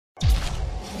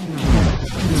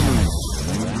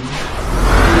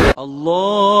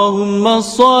اللهم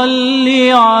صل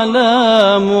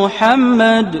على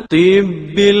محمد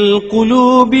طب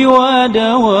القلوب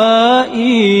ودوائها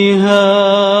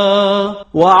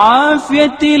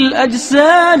وعافية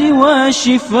الأجساد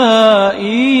وشفائها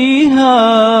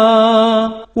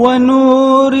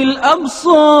ونور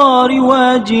الأبصار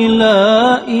وجلائها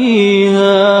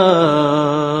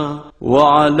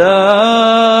وعلى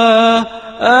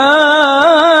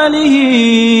آله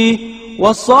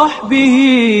وصحبه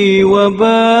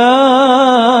وبارك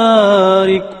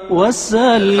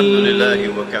وسلم. الحمد لله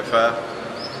وكفى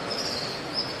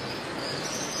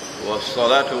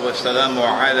والصلاة والسلام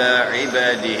على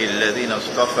عباده الذين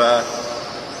اصطفى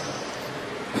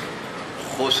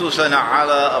خصوصا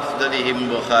على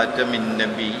أفضلهم وخاتم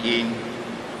النبيين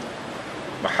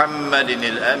محمد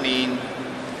الأمين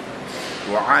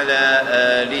وعلى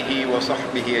آله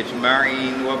وصحبه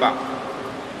أجمعين وبعد.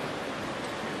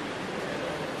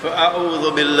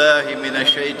 فأعوذ بالله من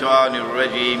الشيطان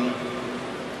الرجيم.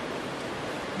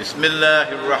 بسم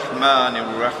الله الرحمن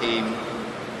الرحيم.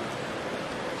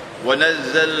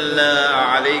 ونزلنا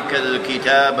عليك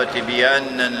الكتاب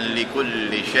تبيانا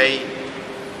لكل شيء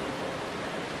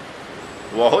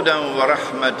وهدى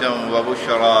ورحمة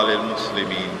وبشرى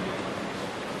للمسلمين.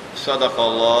 صدق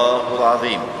الله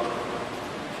العظيم.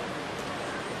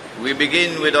 We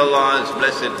begin with Allah's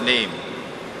blessed name.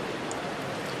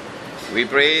 We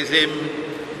praise Him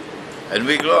and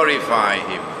we glorify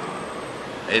Him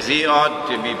as He ought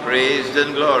to be praised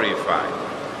and glorified.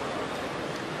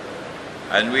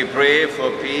 And we pray for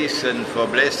peace and for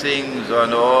blessings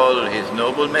on all His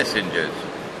noble messengers,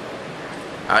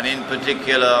 and in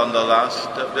particular on the last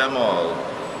of them all,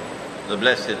 the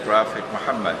blessed Prophet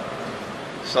Muhammad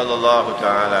sallallahu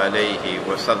ta'ala alayhi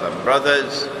wa sallam.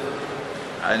 Brothers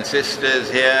and sisters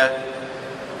here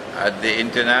at the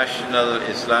International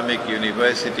Islamic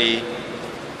University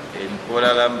in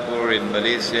Kuala Lumpur in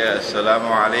Malaysia, Assalamu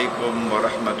alaikum wa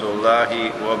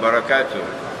rahmatullahi wa barakatuh.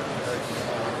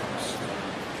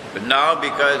 But now,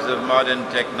 because of modern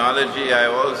technology, I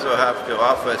also have to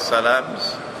offer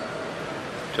salams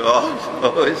to all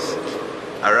those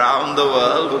around the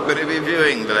world who are going to be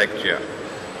viewing the lecture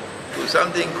through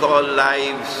something called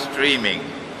live streaming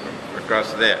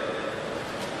across there.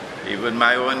 Even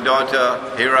my own daughter,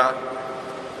 Hira,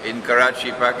 in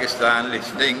Karachi, Pakistan,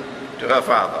 listening to her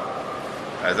father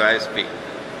as I speak.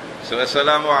 So,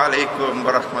 Assalamu alaikum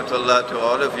wa rahmatullah to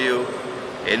all of you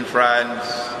in France,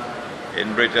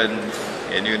 in Britain,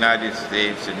 in the United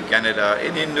States, in Canada,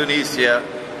 in Indonesia,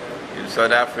 in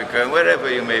South Africa, and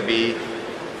wherever you may be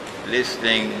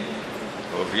listening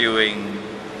or viewing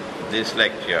this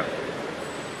lecture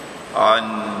on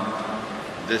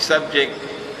the subject,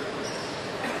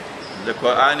 the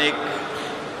Quranic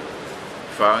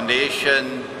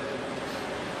foundation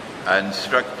and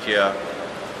structure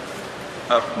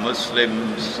of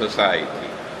Muslim society,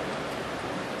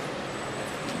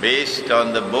 based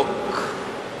on the book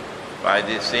by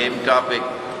the same topic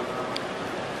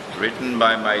written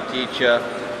by my teacher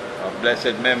of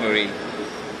blessed memory,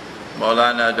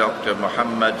 Maulana Dr.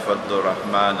 Muhammad Fadlur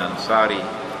Rahman Ansari,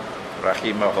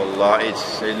 rahimahullah.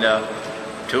 It's in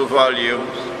 2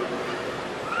 volumes.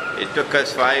 It took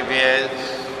us 5 years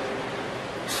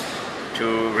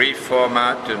to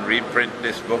reformat and reprint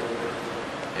this book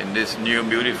in this new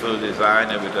beautiful design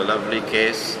with a lovely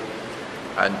case.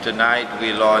 And tonight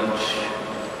we launch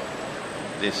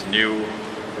this new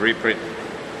reprint.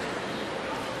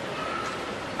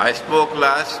 I spoke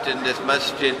last in this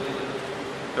masjid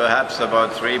perhaps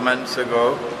about 3 months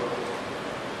ago,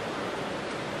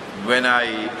 when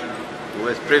I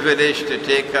was privileged to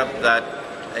take up that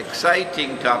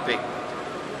exciting topic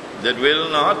that will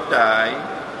not die,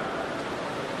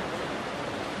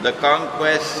 the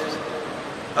conquest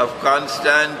of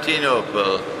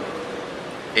Constantinople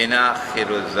in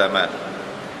Akhirul Zaman.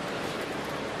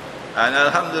 And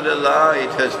Alhamdulillah,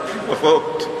 it has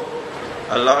provoked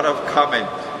a lot of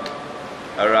comment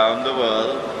around the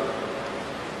world,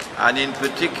 and in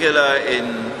particular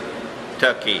in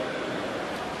Turkey,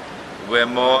 where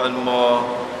more and more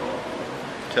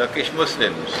Turkish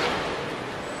Muslims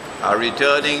are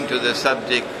returning to the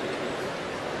subject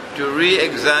to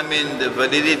re-examine the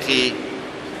validity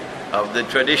of the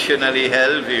traditionally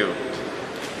held view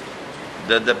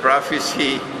that the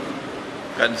prophecy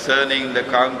concerning the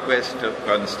conquest of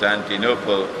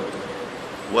Constantinople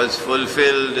was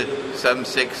fulfilled some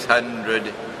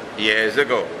 600 years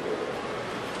ago.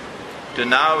 To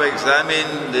now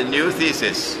examine the new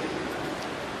thesis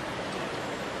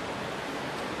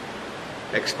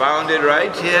expounded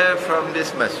right here from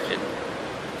this masjid,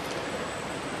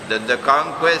 that the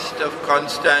conquest of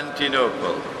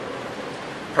Constantinople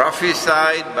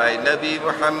prophesied by Nabi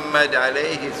Muhammad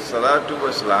alayhi salatu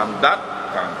wasalam, that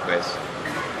conquest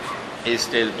is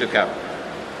still to come.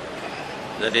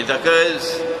 That it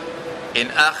occurs in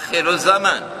Akhir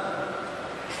Zaman,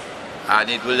 and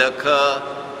it will occur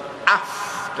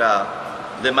after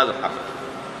the Malham.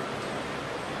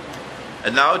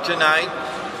 And now tonight,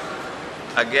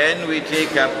 again we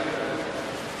take up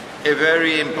a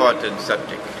very important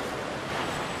subject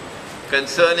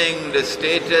concerning the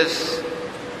status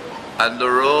and the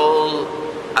role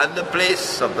and the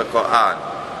place of the Quran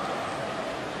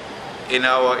in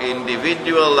our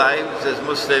individual lives as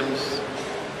Muslims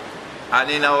and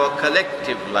in our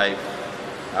collective life,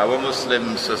 our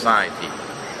Muslim society.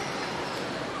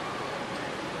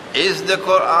 Is the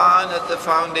Quran at the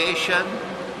foundation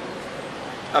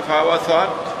of our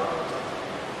thought?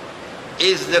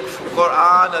 Is the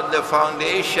Quran at the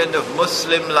foundation of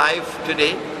Muslim life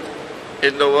today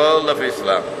in the world of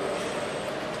Islam?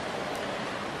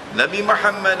 Nabi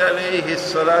Muhammad alayhi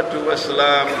salatu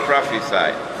wasalam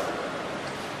prophesied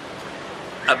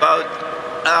about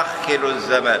Akhir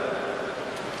Zaman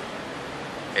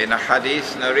in a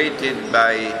hadith narrated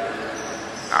by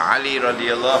Ali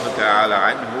radiallahu ta'ala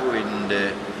anhu in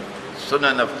the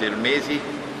Sunan of Tirmizi.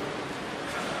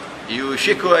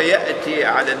 يُوشِكُ يَأْتِي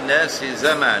عَلَى النَّاسِ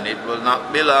زَمَانٍ, it will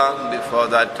not be long before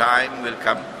that time will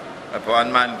come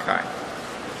upon mankind.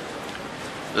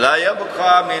 لَا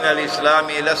يَبْقَى مِنَ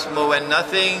الْإِسْلَامِ الْأَسْمُ, when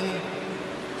nothing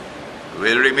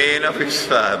will remain of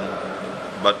Islam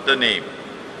but the name.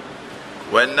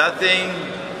 When nothing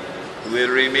will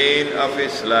remain of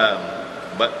Islam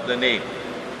but the name.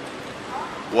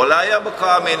 وَلَا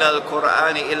يَبْقَى مِنَ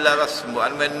الْقُرْآنِ إِلَّا رَسْمُ,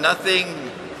 and when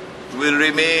nothing will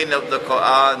remain of the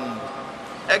Quran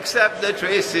except the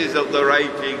traces of the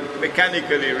writing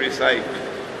mechanically recited.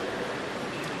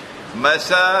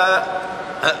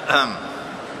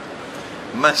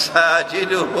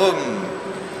 مَسَاجِدُهُمْ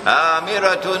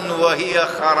آمِرَةٌ وَهِيَ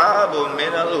خَرَابٌ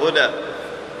مِنَ الْهُدَى.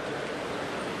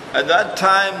 At that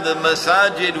time the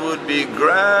masajid would be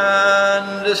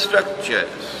grand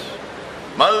structures,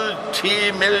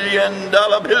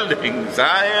 multi-million-dollar buildings,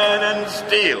 iron and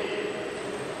steel,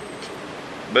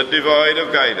 but devoid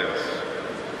of guidance.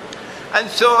 And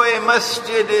so a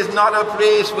masjid is not a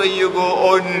place where you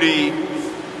go only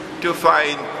to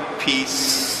find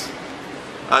peace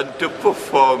and to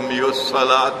perform your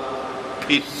salat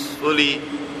peacefully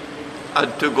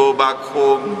and to go back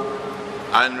home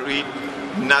and read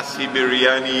nasi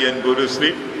biryani and go to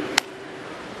sleep.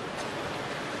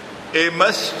 A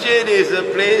masjid is a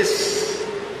place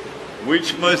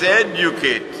which must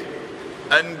educate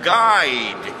and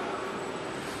guide,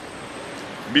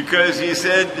 because he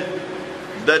said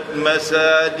that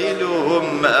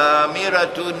masajiduhum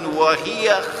amiratun wa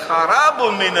hiya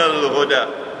kharabun min al-huda,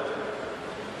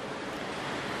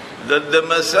 that the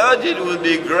masajid will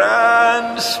be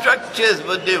grand structures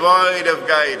but devoid of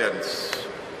guidance.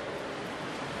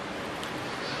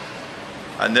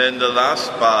 And then the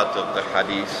last part of the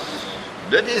hadith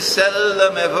that is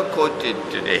seldom ever quoted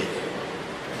today.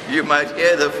 You might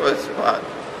hear the first part,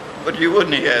 but you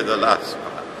wouldn't hear the last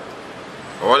part.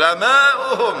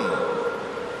 عُلَمَاؤُهُمْ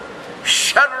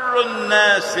شَرُّ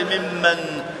النَّاسِ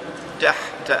مِمَّنْ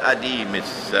تَحْتَ أَدِيمِ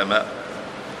السَّمَاءِ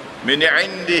مِنْ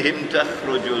عِنْدِهِمْ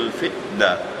تَخْرُجُ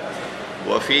الْفِتْنَةِ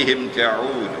وَفِيهِمْ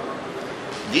تَعُودُ.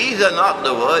 These are not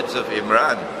the words of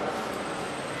Imran.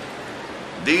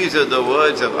 These are the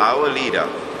words of our leader,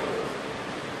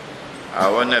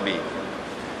 our Nabi,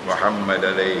 Muhammad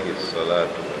alayhi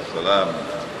salatu wasalam,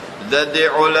 that the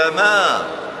ulama,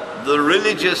 the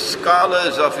religious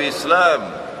scholars of Islam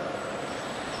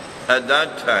at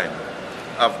that time,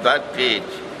 of that age,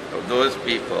 of those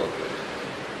people,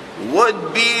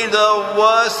 would be the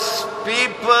worst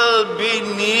people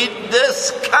beneath the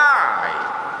sky.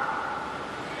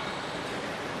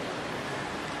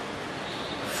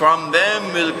 From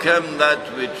them will come that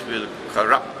which will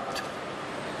corrupt.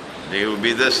 They will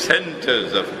be the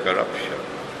centers of corruption.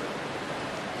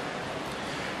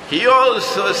 He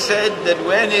also said that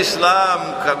when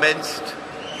Islam commenced,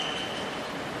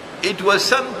 it was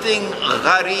something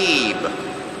gharib,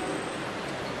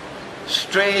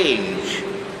 strange,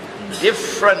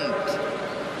 different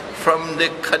from the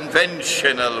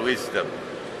conventional wisdom,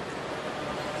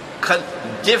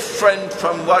 different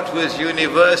from what was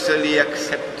universally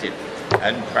accepted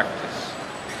and practiced.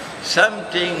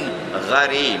 Something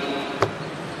gharib,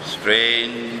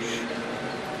 strange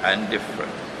and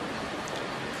different.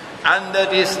 And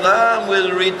that Islam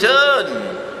will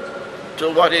return to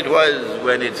what it was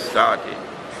when it started.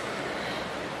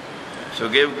 So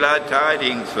give glad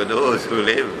tidings for those who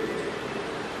live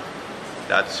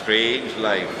that strange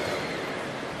life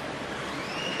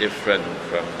different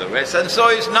from the West. And so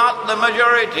it's not the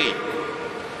majority,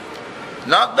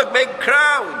 not the big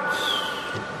crowds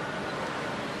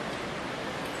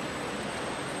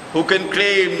who can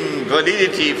claim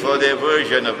validity for their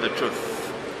version of the truth.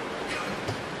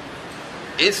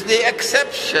 It's the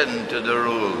exception to the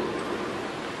rule,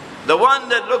 the one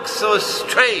that looks so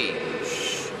strange.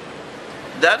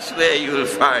 That's where you'll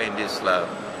find Islam.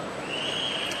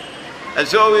 And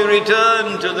so we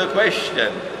return to the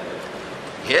question.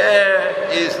 Here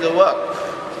is the work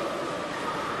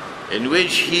in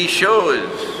which he shows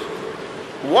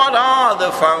what are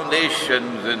the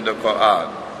foundations in the Quran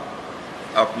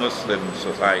of Muslim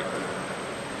society.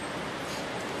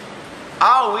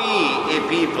 Are we a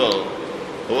people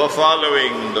who are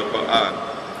following the Quran?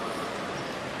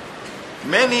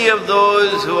 Many of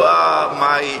those who are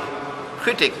my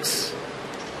critics,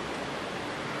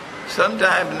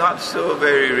 sometimes not so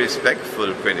very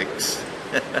respectful critics,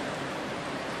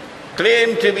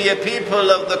 claim to be a people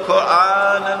of the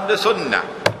Quran and the Sunnah.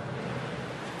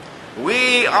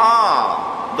 We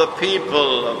are the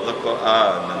people of the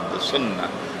Quran and the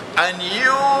Sunnah, and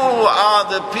you are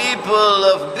the people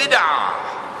of Bid'ah.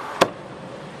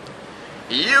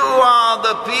 You are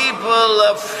the people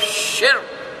of Shirk.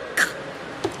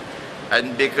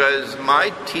 And because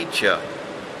my teacher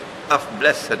of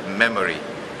blessed memory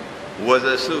was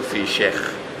a Sufi Sheikh,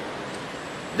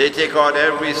 they take out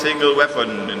every single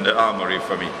weapon in the armory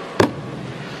for me.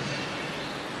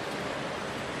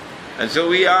 And so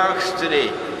we ask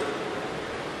today,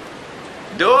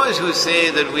 those who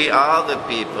say that we are the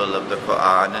people of the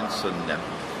Quran and Sunnah,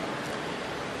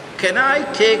 can I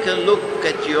take a look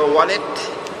at your wallet,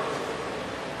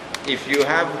 if you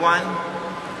have one?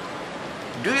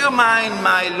 Do you mind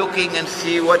my looking and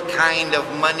see what kind of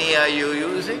money are you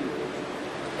using?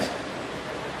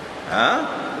 Huh?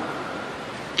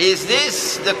 Is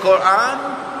this the Quran?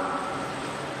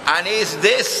 And is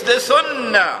this the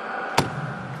Sunnah?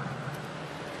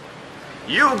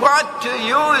 You've got to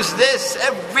use this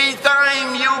every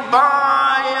time you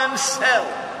buy and sell.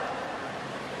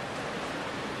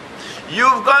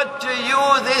 You've got to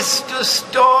use this to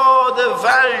store the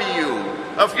value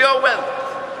of your wealth.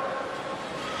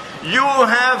 You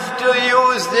have to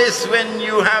use this when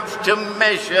you have to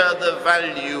measure the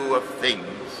value of things.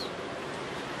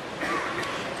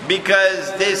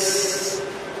 Because this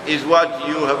is what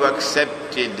you have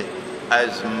accepted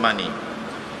as money.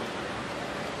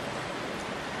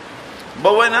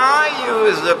 But when I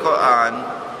use the Quran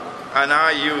and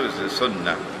I use the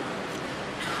Sunnah,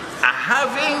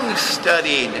 having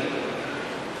studied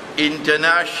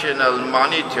international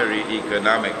monetary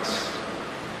economics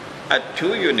at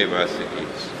 2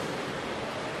 universities,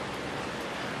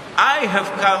 I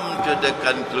have come to the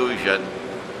conclusion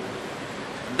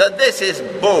that this is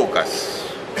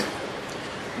bogus,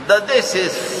 that this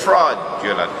is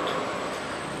fraudulent,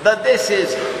 that this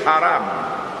is haram,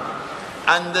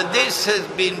 and that this has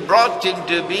been brought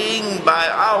into being by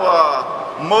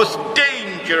our most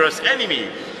dangerous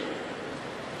enemies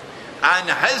and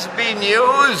has been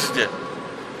used.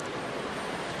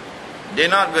 They're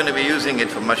not going to be using it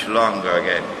for much longer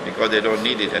again because they don't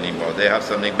need it anymore. They have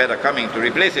something better coming to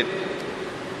replace it.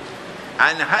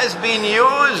 And has been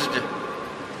used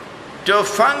to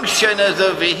function as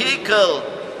a vehicle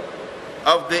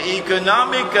of the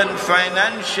economic and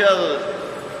financial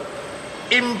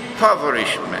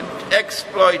impoverishment,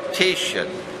 exploitation,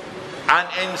 and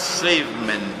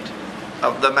enslavement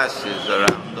of the masses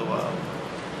around the world.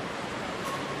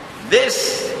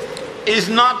 This is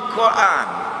not Quran.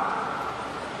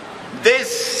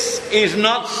 This is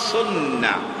not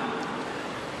Sunnah.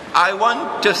 I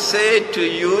want to say to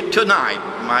you tonight,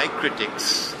 my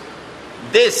critics,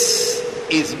 this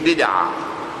is Bid'ah.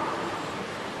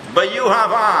 But you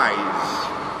have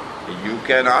eyes, you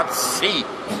cannot see.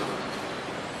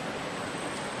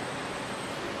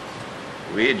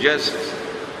 We just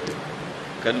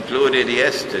concluded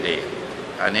yesterday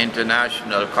an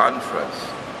international conference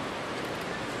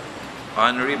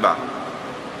on riba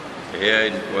here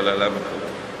in Kuala Lumpur.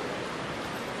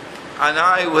 And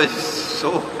I was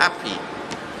so happy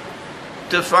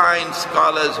to find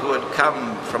scholars who had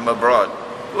come from abroad,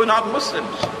 who were not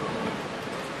Muslims,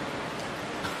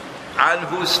 and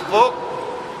who spoke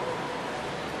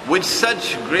with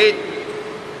such great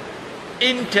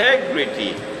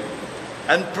integrity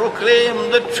and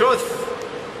proclaimed the truth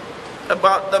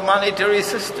about the monetary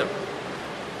system.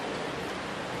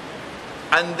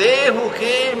 And they who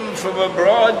came from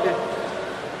abroad,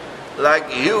 like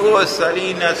Hugo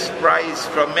Salinas Price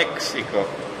from Mexico,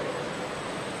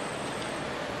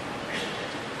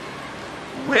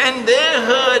 when they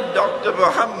heard Dr.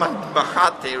 Muhammad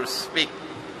Mahathir speak,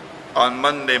 on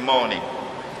Monday morning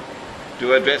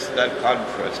to address that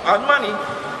conference on money.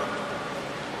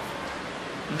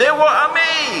 They were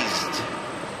amazed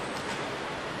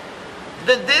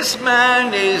that this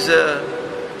man is a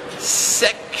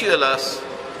secular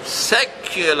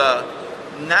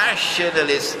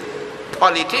nationalist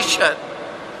politician.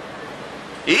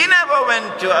 He never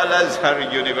went to Al-Azhar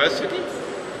University.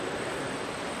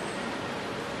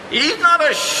 He's not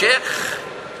a sheikh.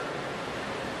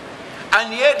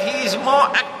 And yet he is more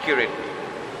accurate.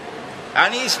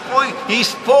 And he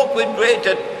spoke with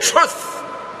greater truth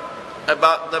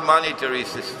about the monetary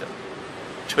system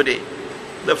today,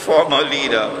 the former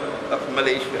leader of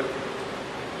Malaysia.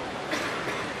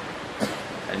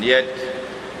 And yet,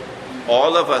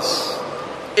 all of us,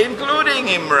 including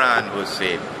Imran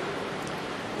Hosein,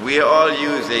 we are all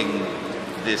using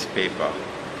this paper,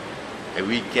 and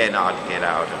we cannot get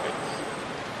out of it.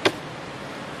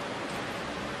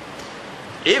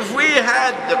 If we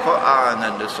had the Quran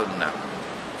and the Sunnah,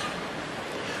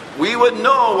 we would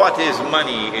know what is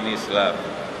money in Islam,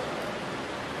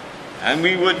 and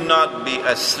we would not be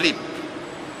asleep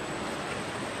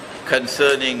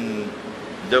concerning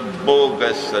the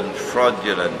bogus and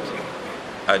fraudulent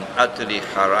and utterly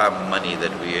haram money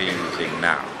that we are using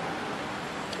now.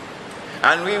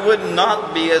 And we would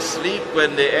not be asleep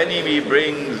when the enemy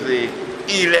brings the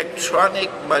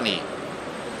electronic money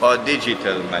or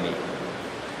digital money,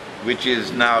 which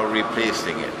is now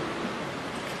replacing it.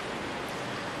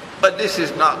 But this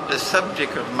is not the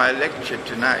subject of my lecture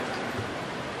tonight.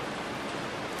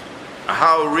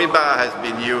 How riba has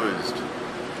been used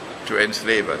to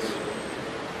enslave us.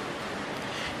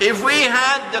 If we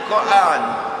had the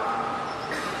Quran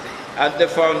at the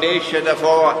foundation of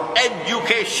our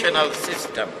educational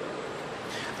system,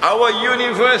 our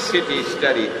university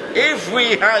study, if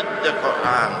we had the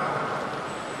Quran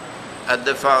at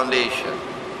the foundation,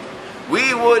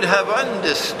 we would have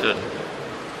understood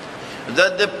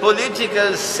that the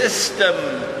political system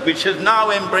which has now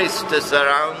embraced us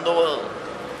around the world,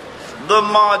 the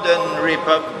modern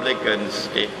republican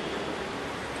state,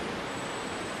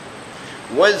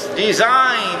 was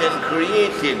designed and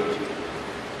created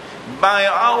by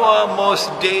our most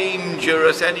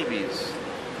dangerous enemies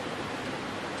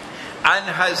and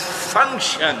has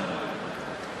functioned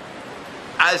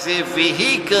as a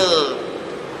vehicle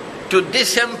to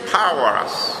disempower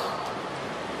us,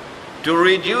 to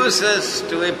reduce us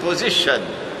to a position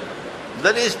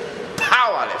that is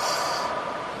powerless,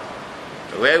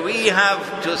 where we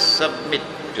have to submit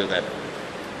to them.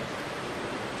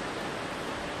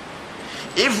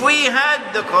 If we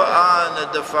had the Quran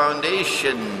at the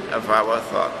foundation of our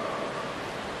thought,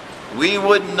 we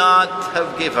would not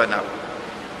have given up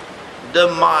the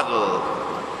model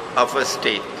of a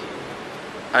state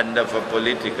and of a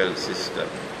political system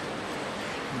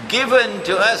given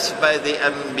to us by the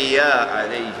Anbiya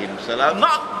alayhim salam,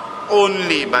 not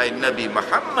only by Nabi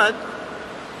Muhammad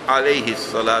alayhi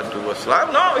salatu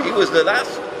wasalam. No, he was the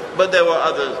last, but there were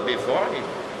others before him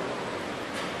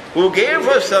who gave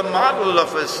us a model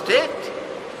of a state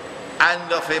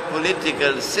and of a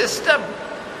political system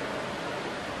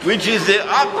which is the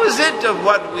opposite of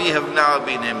what we have now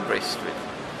been embraced with.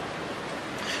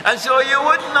 And so you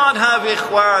would not have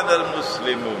Ikhwan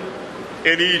al-Muslimun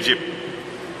in Egypt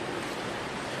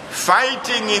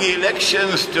fighting in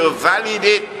elections to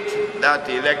validate that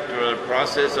electoral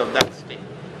process of that state.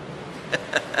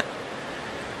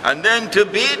 And then to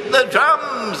beat the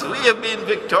drums, we have been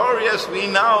victorious, we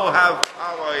now have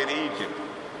power in Egypt.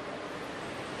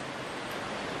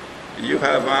 You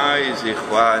have eyes,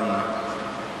 Ikhwan,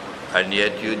 and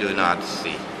yet you do not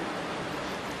see.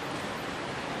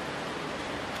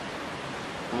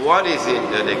 What is it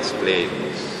that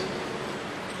explains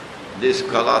this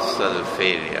colossal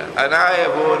failure? And I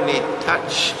have only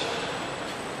touched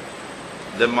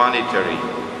the monetary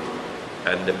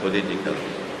and the political.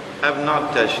 I have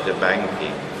not touched the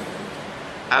banking.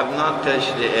 I have not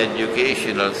touched the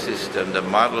educational system, the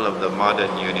model of the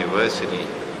modern university,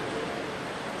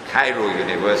 Cairo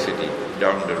University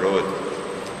down the road,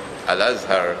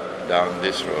 Al-Azhar down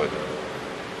this road,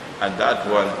 and that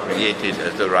one created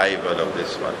as the rival of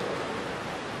this one.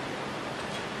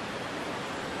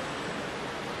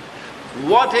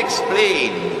 What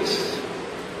explains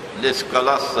this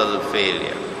colossal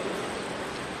failure?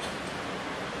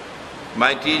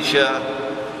 My teacher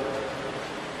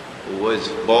was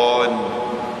born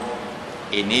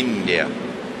in India,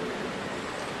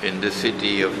 in the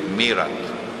city of Meerut,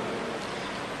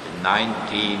 in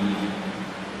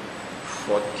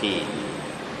 1914.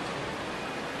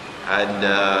 And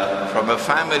from a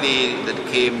family that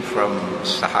came from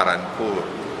Saharanpur,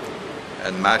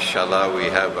 And mashallah, we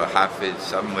have a Hafiz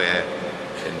somewhere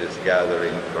in this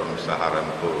gathering from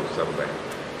Saharanpur somewhere.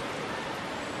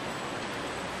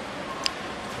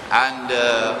 And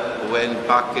when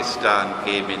Pakistan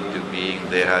came into being,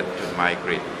 they had to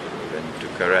migrate to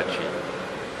Karachi.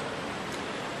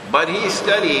 But he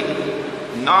studied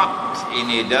not in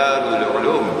a Darul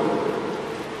Ulum.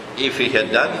 If he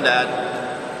had done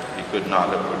that, he could not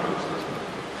have produced this book.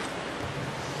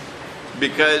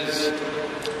 Because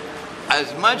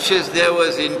as much as there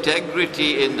was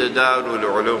integrity in the Darul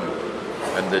Ulum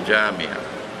and the Jamia,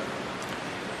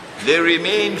 they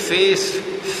remained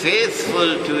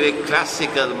faithful to a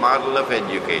classical model of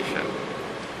education.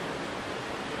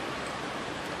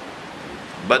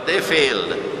 But they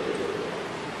failed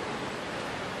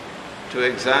to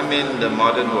examine the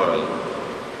modern world,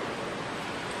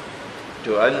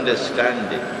 to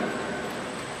understand it,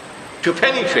 to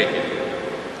penetrate it,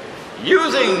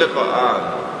 using the Quran,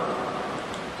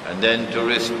 and then to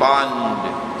respond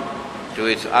to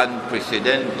its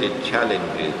unprecedented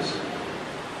challenges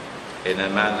in a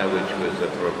manner which was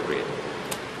appropriate.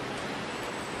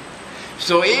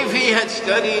 So if he had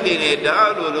studied in a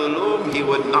Darul Ulum, he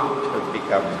would not have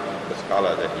become the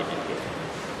scholar that he became.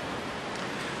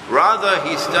 Rather,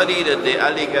 he studied at the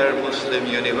Aligarh Muslim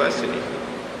University.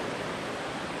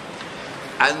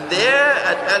 And there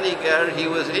at Aligarh, he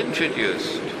was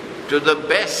introduced to the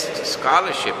best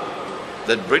scholarship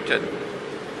that Britain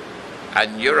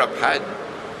and Europe had,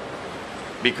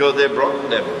 because they brought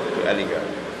them to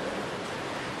Aligarh.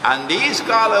 And these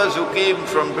scholars who came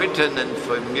from Britain and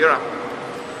from Europe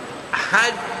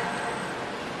had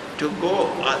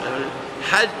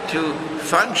to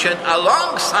function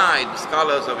alongside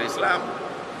scholars of Islam.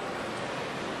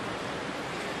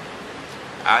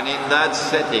 And in that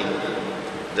setting,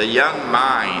 the young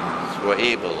minds were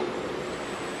able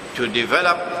to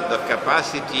develop the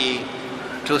capacity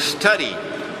to study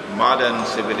modern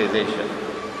civilization.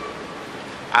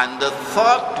 And the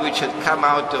thought which had come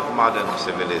out of modern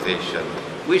civilization,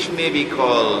 which may be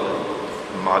called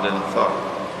modern thought.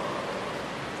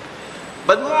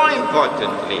 But more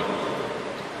importantly,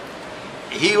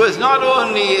 he was not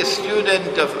only a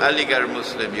student of Aligarh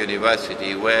Muslim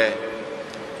University, where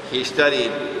he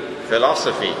studied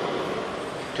philosophy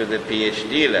to the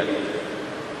PhD level,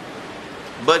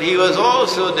 but he was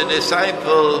also the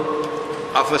disciple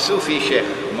of a Sufi Sheikh,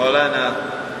 Maulana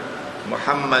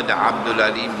Muhammad Abdul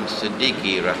Alim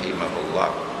Siddiqui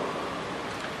rahimahullah.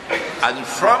 And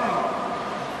from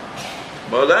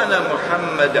Maulana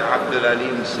Muhammad Abdul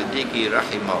Alim Siddiqui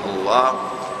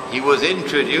rahimahullah, he was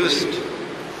introduced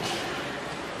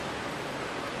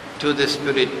to the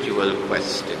spiritual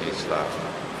quest in Islam.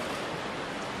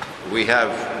 We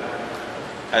have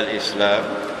Al-Islam,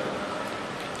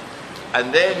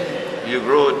 and then you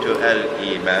grow to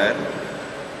Al-Iman,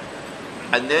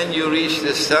 and then you reach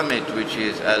the summit, which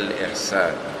is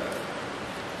Al-Ihsan.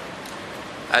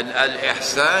 And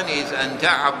Al-Ihsan is أن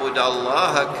تعبد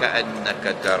الله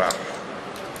كأنك تراه.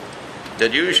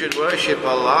 That you should worship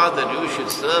Allah, that you should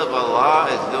serve Allah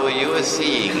as though you are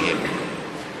seeing Him.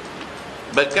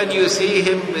 But can you see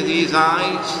Him with these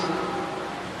eyes?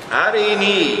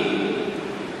 Arini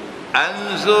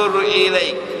anzur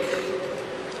ilayk.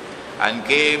 And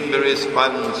came the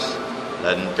response,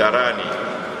 Lan tarani.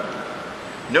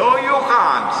 No, you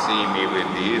can't see me with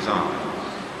these eyes.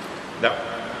 No.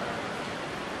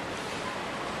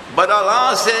 But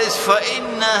Allah says,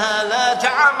 فَإِنَّهَا لَا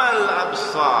تَعْمَى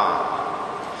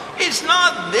الْأَبْصَارِ. It's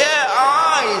not their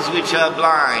eyes which are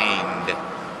blind.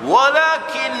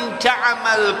 وَلَكِنْ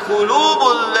تَعْمَى الْقُلُوبُ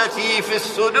الَّتِي فِي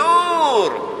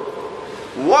الصُّدُورِ.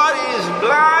 What is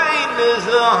blind is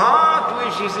the heart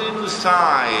which is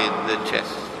inside the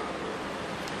chest.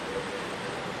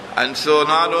 And so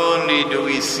not only do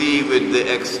we see with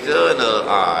the external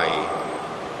eye,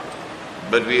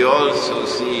 but we also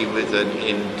see with an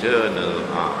internal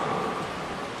eye.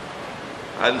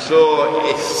 And so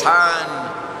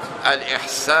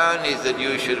Al-Ihsan is that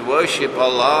you should worship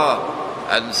Allah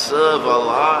and serve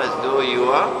Allah as though you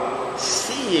are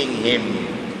seeing Him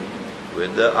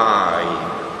with the eye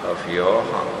of your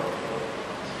heart.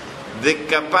 The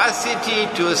capacity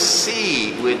to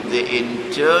see with the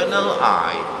internal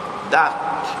eye,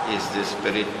 that is the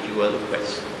spiritual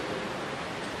quest.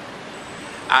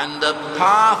 And the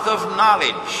path of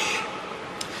knowledge,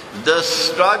 the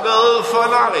struggle for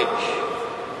knowledge,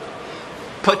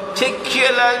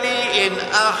 particularly in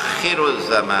Akhirul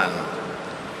Zaman,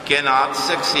 cannot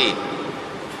succeed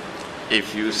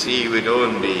if you see with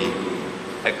only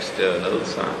external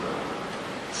sight.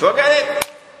 Forget it.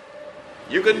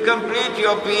 You can complete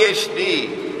your PhD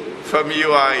from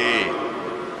UIE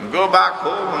Go back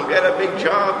home and get a big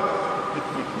job.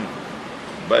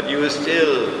 But you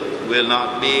still will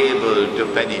not be able to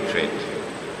penetrate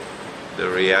the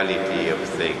reality of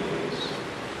things.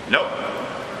 No.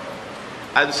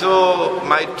 And so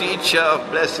my teacher of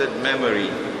blessed memory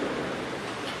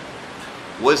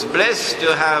was blessed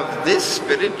to have this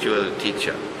spiritual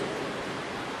teacher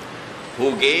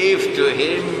who gave to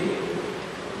him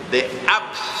the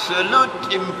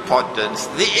absolute importance,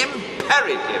 the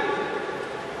imperative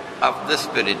of the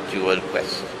spiritual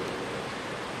quest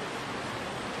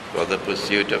for the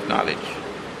pursuit of knowledge.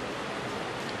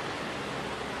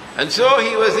 And so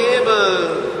he was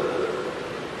able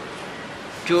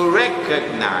to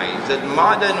recognize that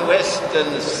modern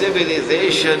Western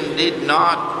civilization did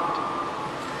not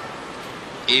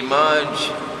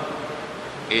emerge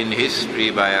in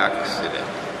history by accident,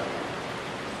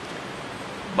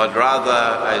 but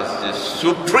rather as the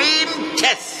supreme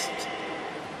test,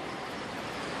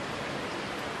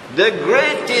 the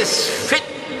greatest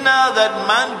fitna that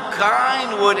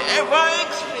mankind would ever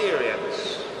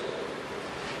experience.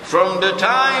 From the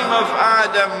time of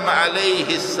Adam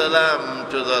alayhi salam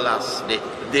to the last day.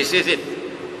 This is it.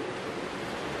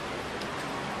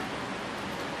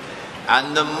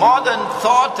 And the modern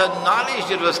thought and knowledge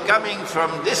that was coming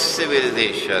from this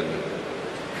civilization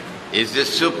is the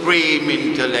supreme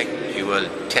intellectual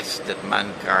test that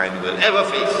mankind will ever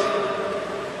face.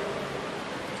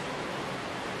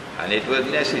 And it was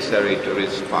necessary to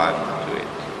respond to it.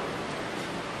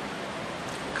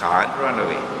 Can't run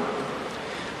away.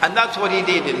 And that's what he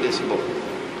did in this book,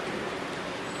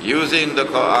 using the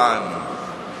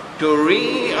Quran to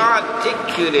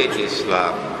re-articulate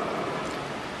Islam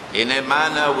in a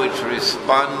manner which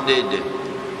responded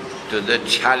to the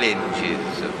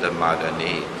challenges of the modern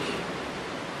age.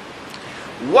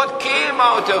 What came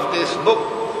out of this book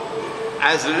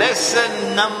as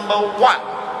lesson number 1,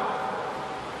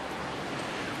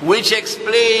 which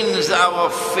explains our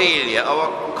failure,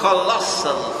 our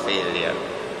colossal failure,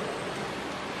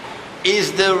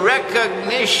 is the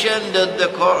recognition that the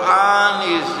Quran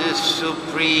is the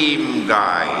supreme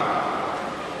guide.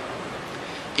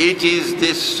 It is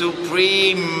the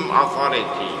supreme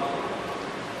authority,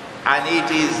 and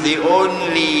it is the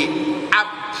only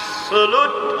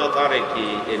absolute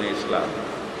authority in Islam.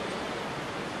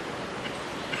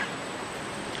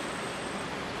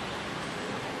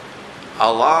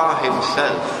 Allah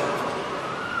Himself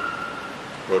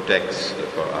protects the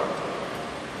Quran.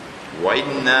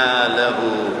 وَإِنَّا لَهُ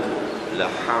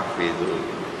لَحَافِظُونَ.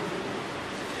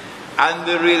 And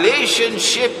the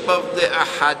relationship of the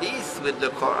ahadith with the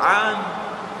Quran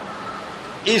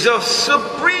is of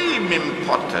supreme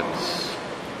importance,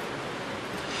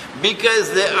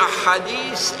 because the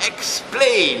ahadith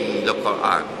explain the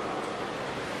Quran,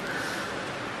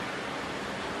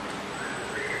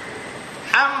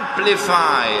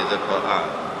 amplify the Quran.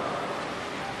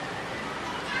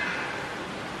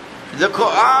 The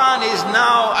Quran is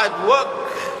now at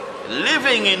work,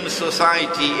 living in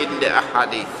society in the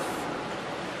ahadith.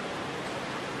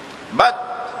 But,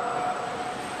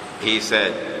 he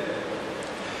said,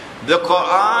 the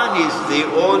Quran is the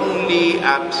only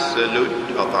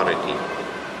absolute authority.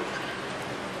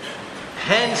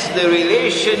 Hence the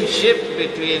relationship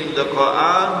between the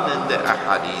Quran and the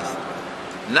ahadith.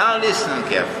 Now listen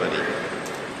carefully.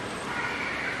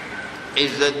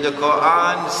 Is that the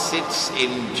Quran sits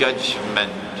in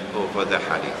judgment over the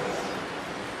hadith.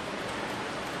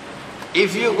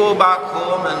 If you go back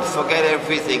home and forget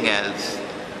everything else,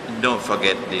 don't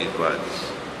forget these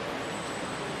words.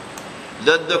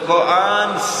 That the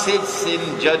Quran sits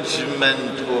in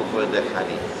judgment over the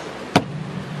hadith,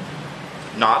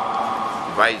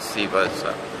 not vice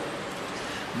versa.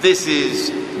 This is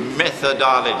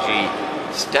methodology,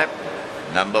 step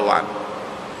number 1.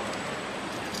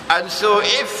 And so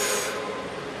if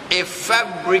a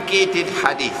fabricated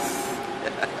hadith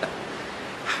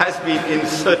has been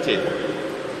inserted,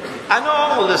 and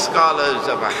all the scholars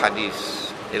of a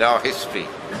hadith in our history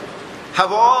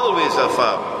have always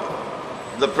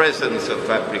affirmed the presence of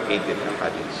fabricated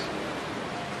hadiths,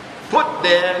 put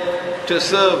there to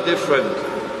serve different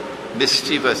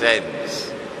mischievous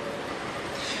ends.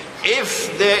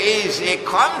 If there is a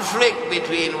conflict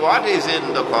between what is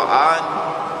in the Quran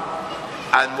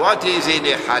and what is in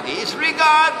a hadith,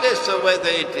 regardless of whether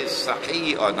it is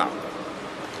sahih or not,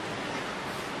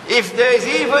 if there is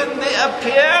even the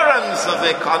appearance of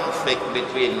a conflict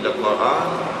between the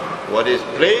Quran, what is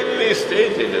plainly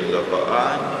stated in the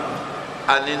Quran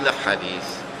and in the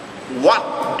hadith,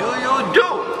 what do you do?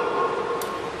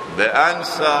 The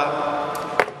answer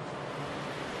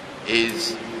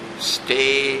is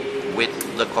stay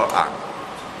with the Quran.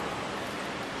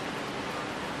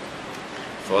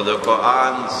 For the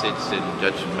Quran sits in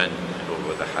judgment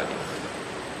over the Hadith.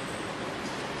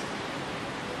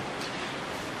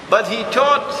 But he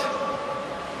taught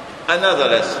another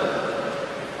lesson,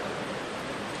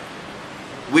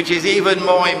 which is even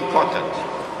more important.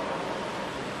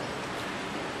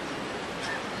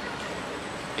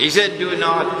 He said, do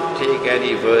not take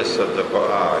any verse of the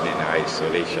Quran in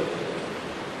isolation.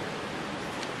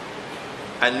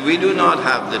 And we do not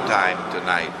have the time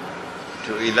tonight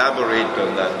to elaborate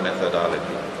on that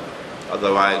methodology.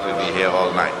 Otherwise we'll be here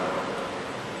all night.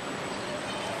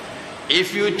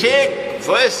 If you take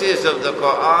verses of the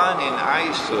Quran in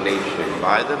isolation,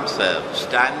 by themselves,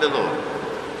 stand alone,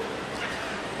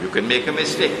 you can make a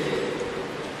mistake.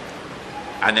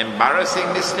 An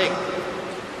embarrassing mistake.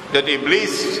 That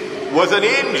Iblis was an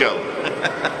angel.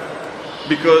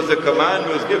 Because the command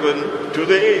was given to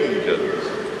the angels.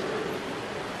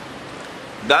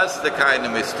 That's the kind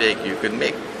of mistake you can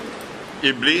make.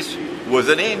 Iblis was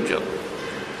an angel.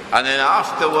 And then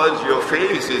afterwards your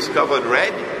face is covered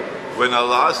red when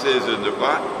Allah says in the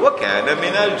Quran, وَكَانَ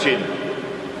مِنَ الْجِنِّ.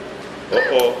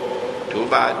 Too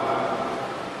bad.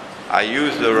 I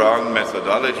used the wrong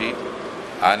methodology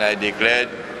and I declared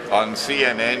on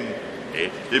CNN,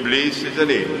 Iblis is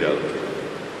an angel.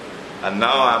 And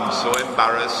now I'm so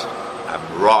embarrassed,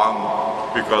 I'm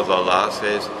wrong, because Allah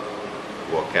says,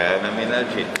 وَكَانَ مِنَ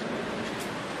الْجِنِّ.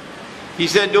 He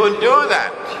said, don't do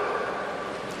that.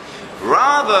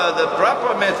 Rather, the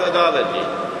proper methodology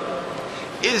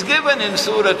is given in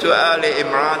Surah Al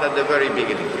Imran at the very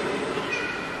beginning.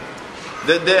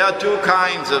 That there are two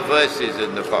kinds of verses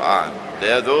in the Quran.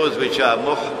 There are those which are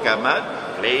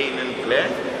muhkamat, plain and clear,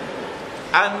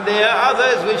 and there are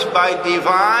others which by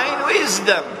divine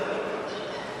wisdom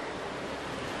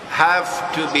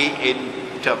have to be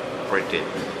interpreted.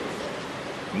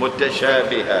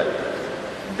 Mutashabihat.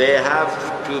 They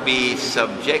have to be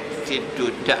subjected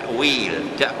to ta'wil,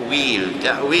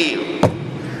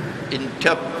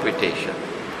 interpretation.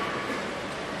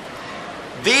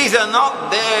 These are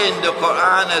not there in the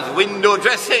Quran as window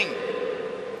dressing.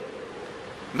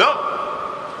 No.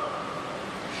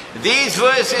 These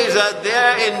verses are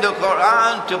there in the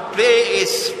Quran to play a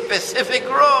specific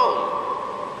role,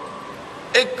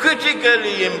 a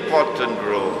critically important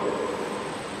role.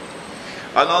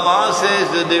 And Allah says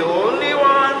that the only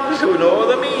ones who know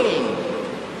the meaning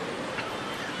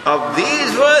of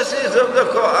these verses of the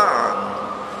Quran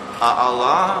are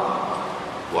Allah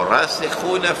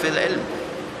وَرَاسِخُونَ فِي الْعِلْمِ.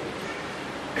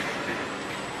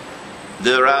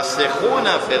 The رَاسِخُونَ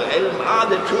فِي الْعِلْمِ are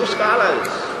the true scholars.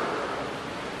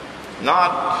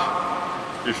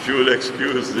 Not, if you'll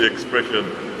excuse the expression,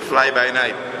 fly by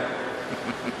night.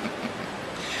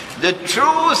 The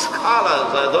true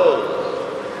scholars are those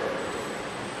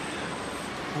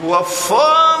who are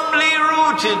firmly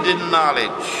rooted in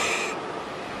knowledge.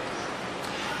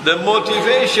 The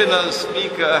motivational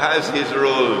speaker has his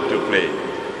role to play,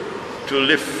 to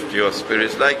lift your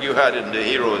spirits, like you had in the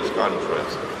Heroes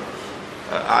Conference.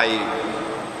 I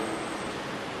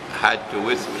had to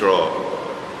withdraw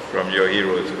from your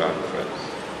Heroes Conference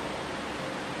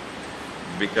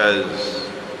because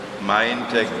my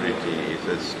integrity is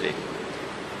at stake.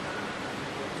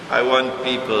 I want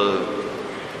people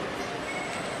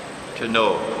to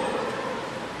know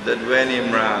that when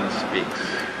Imran speaks,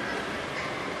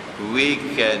 we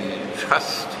can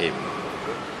trust him,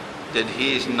 that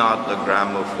he is not the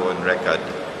gramophone record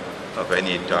of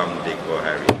any Tom, Dick or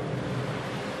Harry.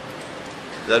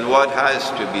 That what has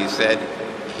to be said,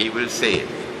 he will say it.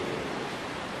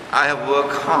 I have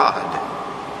worked hard,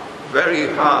 very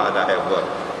hard I have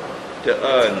worked to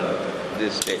earn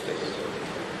this status.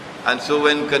 And so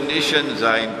when conditions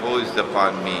are imposed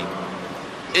upon me,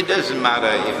 it doesn't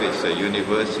matter if it's a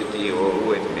university or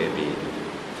who it may be,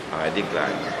 I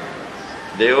decline.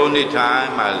 The only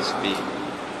time I'll speak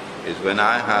is when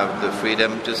I have the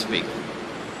freedom to speak.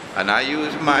 And I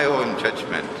use my own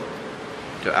judgment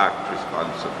to act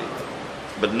responsibly.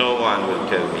 But no one will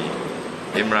tell me,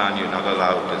 Imran, you're not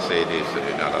allowed to say this or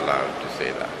you're not allowed to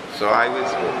say that. So I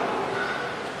withdraw.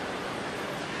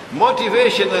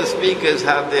 Motivational speakers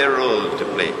have their role to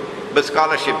play, but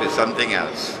scholarship is something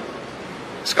else.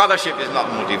 Scholarship is not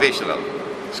motivational.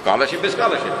 Scholarship is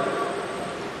scholarship.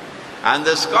 And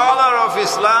the scholar of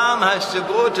Islam has to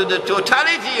go to the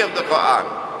totality of the Quran,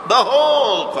 the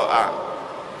whole Quran,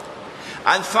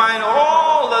 and find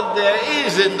all that there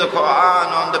is in the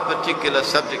Quran on the particular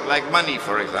subject, like money,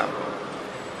 for example.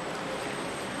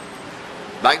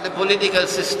 Like the political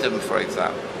system, for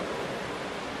example.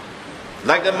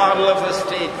 Like the model of a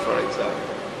state, for example.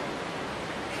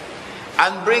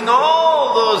 And bring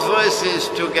all those verses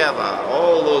together,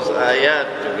 all those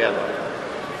ayat together,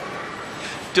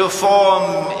 to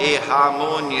form a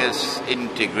harmonious,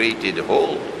 integrated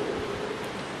whole.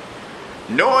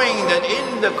 Knowing that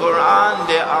in the Quran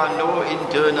there are no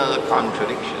internal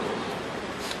contradictions.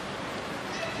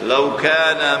 لو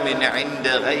كان من عند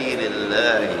غير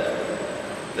الله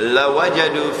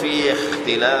لوجدوا فيه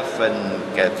اختلافا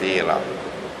كثيرا.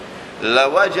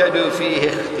 لوجدوا فيه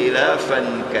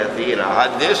اختلافا كثيرا.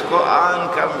 Had this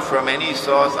Quran come from any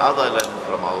source other than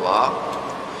from Allah,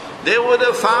 they would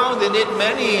have found in it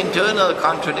many internal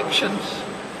contradictions.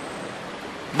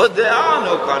 But there are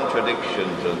no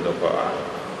contradictions in the Quran.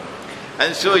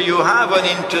 And so you have an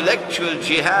intellectual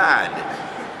jihad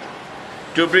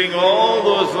to bring all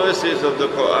those verses of the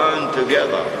Quran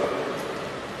together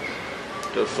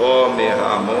to form a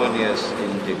harmonious,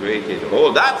 integrated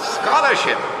whole. That's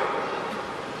scholarship.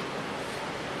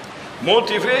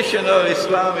 Motivational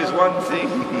Islam is one thing,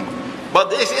 but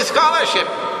this is scholarship.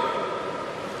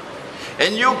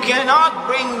 And you cannot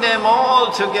bring them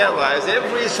all together, as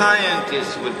every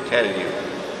scientist would tell you.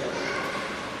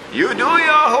 You do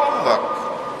your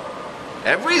homework.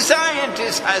 Every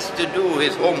scientist has to do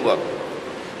his homework.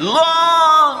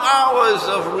 Long hours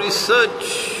of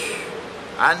research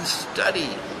and study.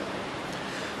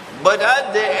 But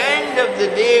at the end of the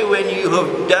day, when you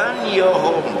have done your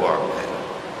homework,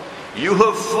 you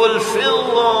have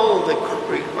fulfilled all the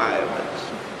requirements.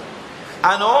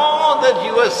 And all that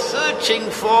you are searching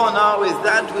for now is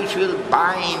that which will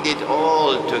bind it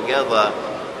all together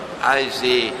as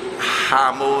a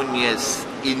harmonious,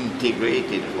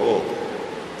 integrated whole.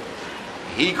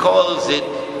 He calls it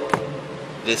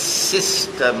the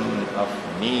system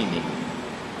of meaning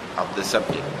of the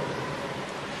subject.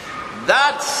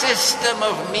 That system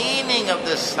of meaning of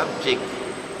the subject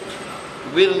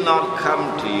will not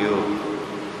come to you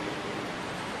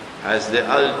as the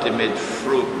ultimate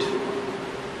fruit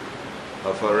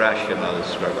of a rational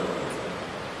struggle.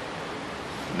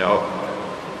 No.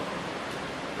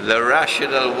 The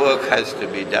rational work has to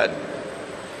be done.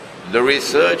 The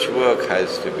research work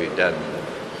has to be done.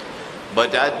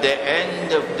 But at the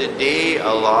end of the day,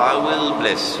 Allah will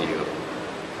bless you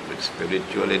with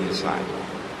spiritual insight.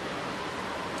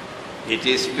 It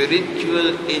is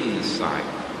spiritual insight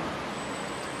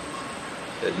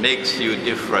that makes you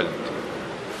different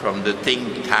from the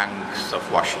think tanks of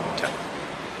Washington.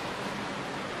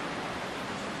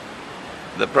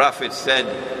 The Prophet said,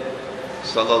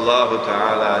 sallallahu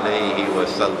ta'ala alayhi wa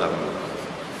sallam,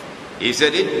 he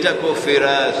said, ittaqu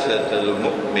firasat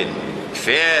al-mu'min.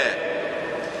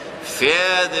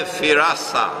 Fear the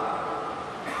firasa,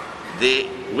 the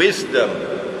wisdom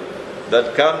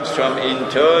that comes from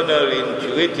internal,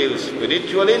 intuitive,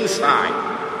 spiritual insight.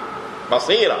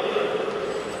 Basira.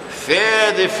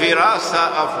 Fear the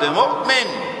firasa of the mu'min.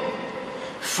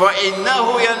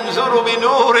 فَإِنَّهُ يَنْزُرُ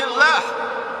بِنُورِ اللَّهِ.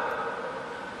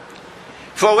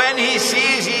 For when he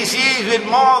sees with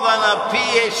more than a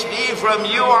PhD from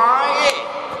UIA.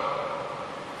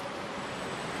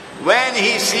 When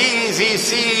he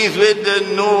sees with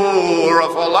the nur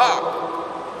of Allah.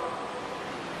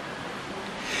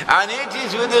 And it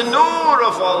is with the nur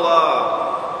of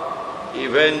Allah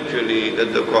eventually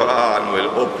that the Quran will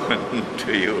open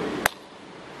to you.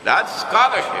 That's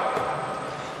scholarship.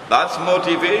 That's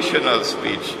motivational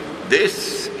speech.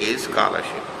 This is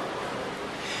scholarship.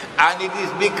 And it is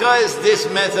because this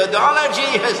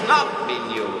methodology has not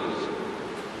been used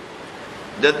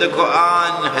that the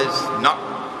Quran has not.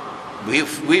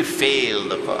 We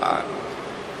failed the Quran.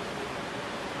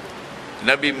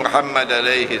 Nabi Muhammad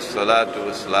alayhi salatu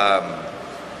wasalam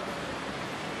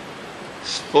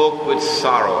spoke with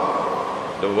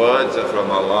sorrow. The words are from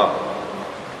Allah.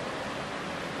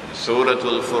 In Surah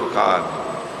Al-Furqan.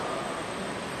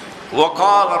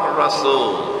 وَقَالَ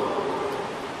الرَّسُولُ.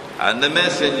 And the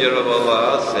Messenger of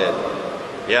Allah said,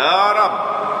 Ya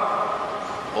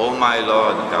Rabb, O my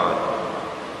Lord God,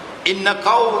 إِنَّ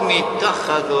قَوْمِ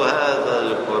اتَّخَذُوا هَذَا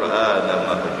الْقُرْآنَ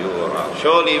مَهْجُورًا.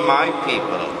 Surely my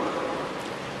people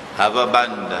have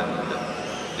abandoned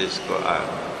this Quran.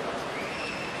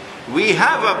 We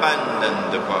have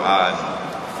abandoned the Quran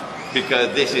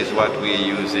because this is what we are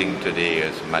using today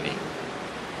as money.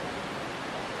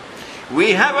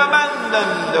 We have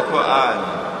abandoned the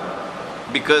Quran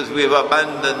because we've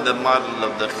abandoned the model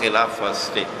of the Khilafah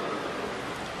state,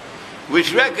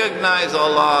 which recognize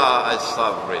Allah as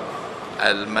sovereign,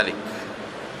 Al-Malik,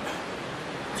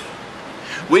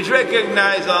 which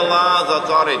recognize Allah's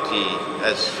authority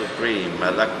as supreme,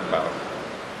 Al-Akbar,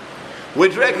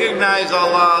 which recognize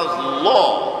Allah's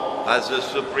law as the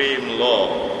supreme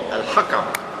law,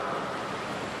 Al-Hakam.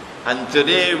 And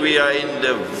today we are in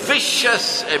the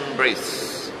vicious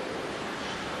embrace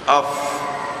of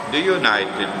the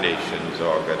United Nations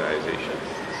organization.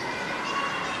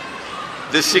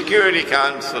 The Security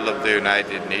Council of the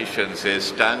United Nations says,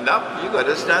 stand up, you got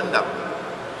to stand up.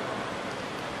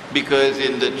 Because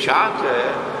in the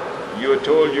charter, you're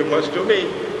told you must obey.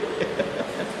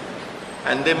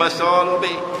 And they must all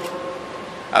obey.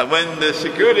 And when the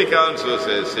Security Council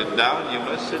says sit down, you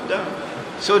must sit down.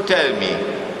 So tell me,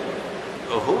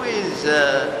 who is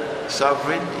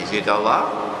sovereign? Is it Allah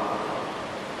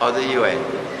or the UN?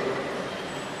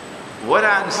 What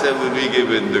answer will we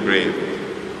give in the grave?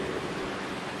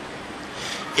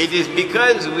 It is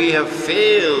because we have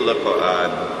failed the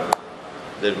Quran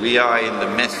that we are in the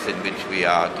mess in which we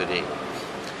are today.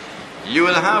 You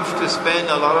will have to spend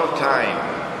a lot of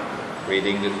time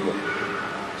reading this book,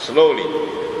 slowly.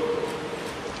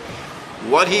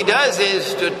 What he does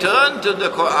is to turn to the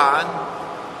Quran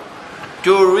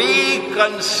to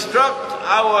reconstruct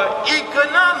our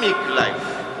economic life,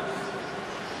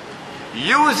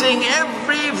 using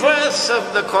every verse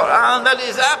of the Quran that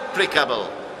is applicable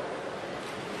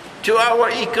to our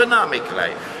economic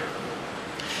life.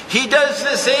 He does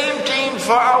the same thing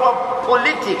for our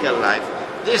political life.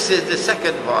 This is the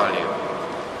second volume.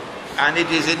 And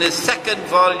it is in the second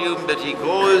volume that he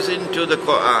goes into the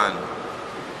Quran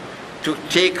to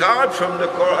take out from the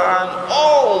Quran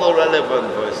all the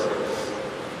relevant verses.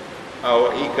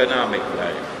 Our economic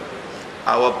life,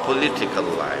 our political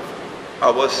life,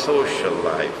 our social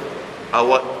life,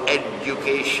 our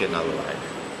educational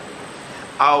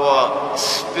life, our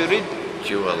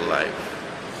spiritual life,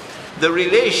 the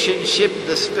relationship,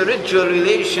 the spiritual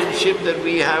relationship that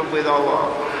we have with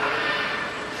Allah,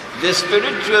 the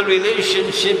spiritual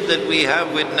relationship that we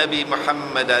have with Nabi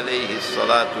Muhammad alayhi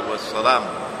salatu wassalam.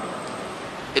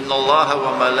 Inna Allah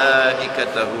wa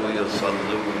malaikatahu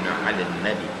yusalluna ala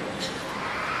nabi.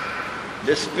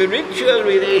 The spiritual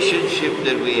relationship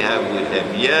that we have with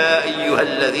him. Ya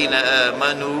ayyuhalladhina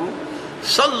amanu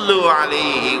sallu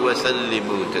alayhi wa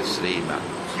sallimu taslima.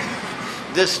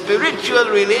 The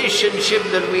spiritual relationship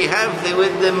that we have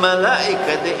with the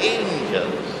malaika, the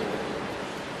angels.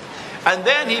 And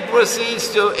then he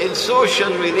proceeds to, in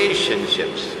social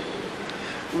relationships.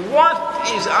 What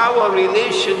is our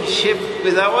relationship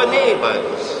with our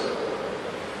neighbors?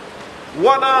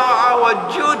 What are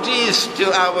our duties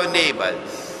to our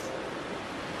neighbors?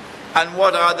 And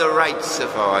what are the rights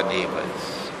of our neighbors?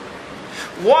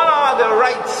 What are the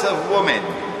rights of women?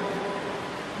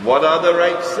 What are the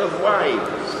rights of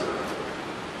wives?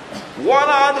 What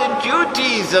are the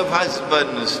duties of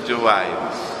husbands to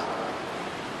wives?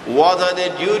 What are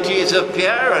the duties of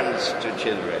parents to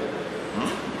children?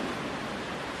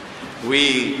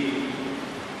 We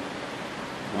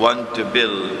want to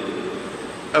build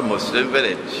a Muslim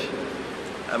village.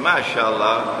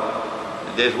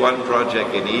 MashaAllah, there's one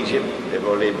project in Egypt, they've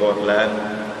already bought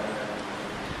land.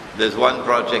 There's one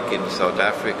project in South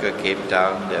Africa, Cape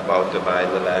Town, they're about to buy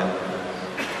the land.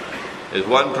 There's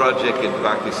one project in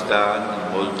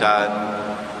Pakistan, Multan.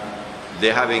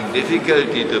 They're having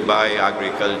difficulty to buy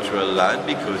agricultural land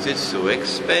because it's so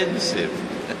expensive.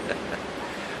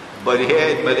 But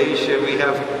here in Malaysia we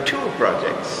have two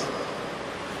projects.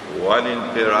 One in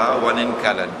Perak, one in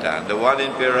Kelantan. The one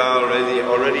in Perak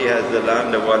already has the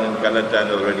land, the one in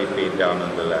Kelantan already paid down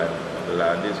on the land. The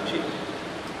land is cheap.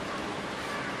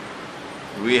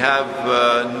 We have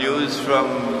news from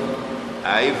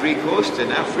Ivory Coast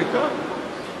in Africa.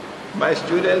 My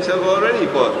students have already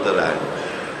bought the land.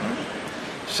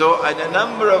 So in a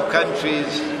number of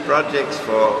countries, projects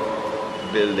for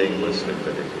building Muslim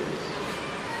villages.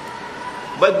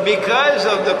 But because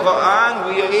of the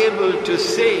Quran, we are able to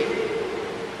say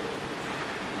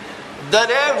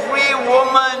that every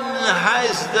woman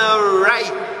has the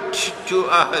right to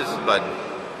a husband.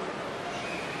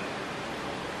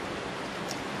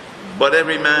 But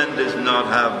every man does not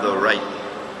have the right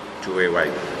to a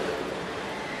wife.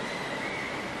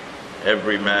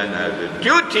 Every man has a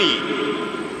duty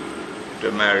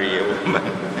to marry a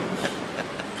woman.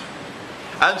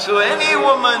 And so any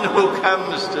woman who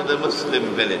comes to the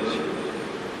Muslim village,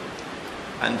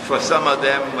 and for some of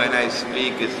them when I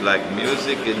speak it's like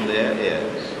music in their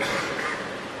ears.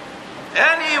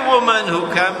 Any woman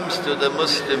who comes to the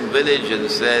Muslim village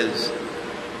and says,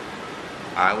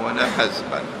 I want a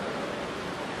husband,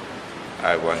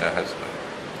 I want a husband,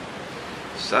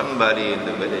 somebody in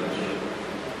the village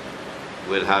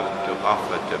will have to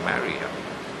offer to marry her.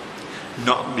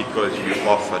 Not because you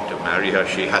offer to marry her,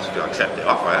 she has to accept the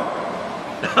offer.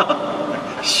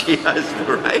 She has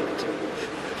the right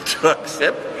to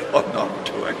accept or not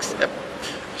to accept.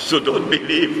 So don't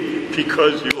believe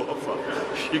because you offer,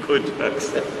 she's going to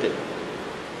accept it.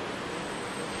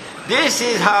 This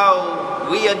is how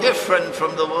we are different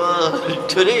from the world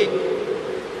today.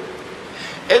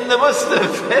 In the Muslim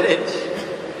village,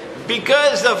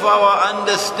 because of our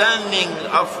understanding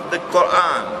of the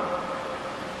Quran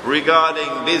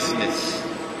regarding business,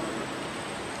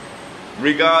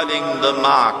 regarding the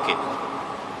market,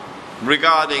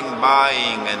 regarding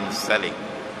buying and selling,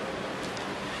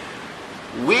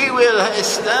 we will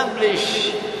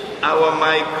establish our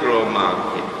micro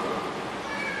market.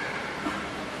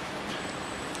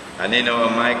 And in our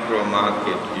micro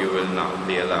market, you will not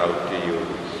be allowed to use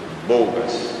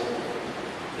bogus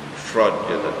and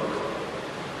fraudulent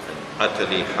and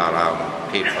utterly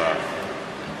haram paper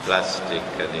and plastic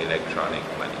and electronic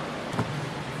money.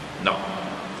 No.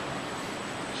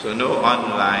 So no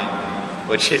online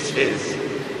purchases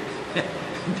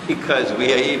because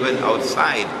we are even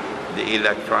outside the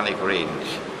electronic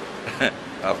range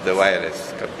of the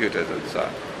wireless computers and so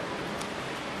on.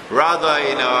 Rather,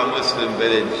 in our Muslim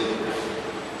village,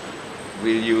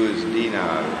 we'll use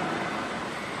dinar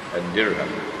and dirham.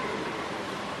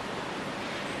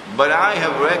 But I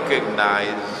have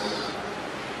recognized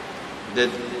that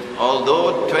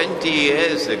although 20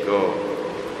 years ago,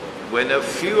 when a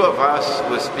few of us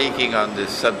were speaking on this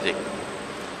subject,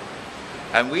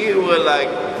 and we were like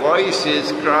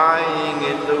voices crying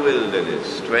in the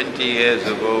wilderness 20 years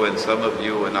ago when some of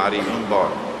you were not even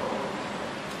born.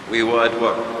 We were at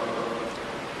work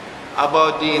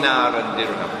about dinar and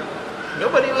dirham.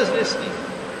 Nobody was listening.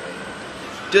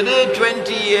 Today,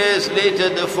 20 years later,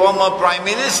 the former Prime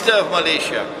Minister of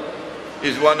Malaysia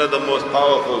is one of the most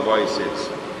powerful voices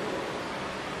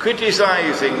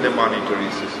criticizing the monetary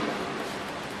system.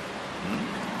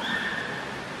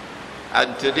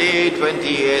 And today, 20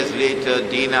 years later,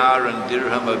 dinar and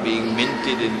dirham are being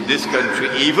minted in this country,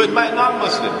 even by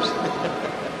non-Muslims.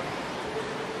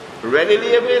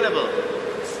 Readily available.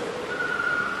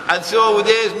 And so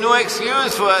there is no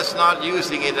excuse for us not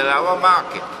using it in our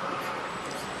market.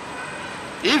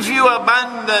 If you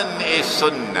abandon a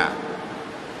sunnah,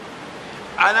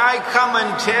 and I come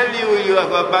and tell you you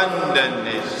have abandoned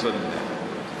a sunnah,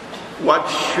 what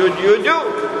should you do?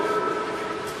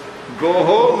 Go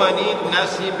home and eat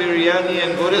nasi biryani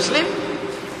and go to sleep?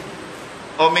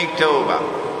 Or make tawbah?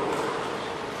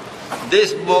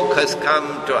 This book has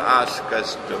come to ask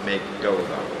us to make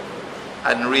tawbah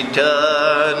and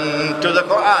return to the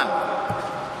Quran,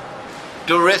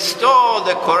 to restore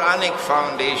the Quranic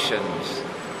foundations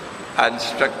and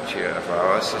structure of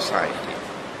our society.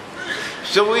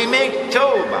 So we make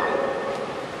tawbah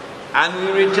and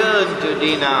we return to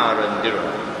dinar and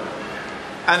dirham.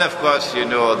 And of course you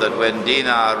know that when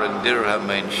dinar and dirham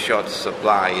are in short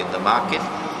supply in the market,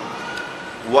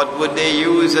 what would they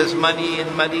use as money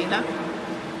in Medina?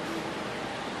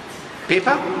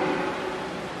 Paper?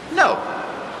 No.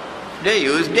 They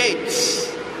use dates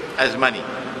as money.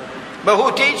 But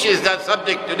who teaches that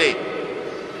subject today?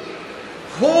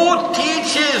 Who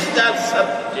teaches that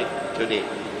subject today?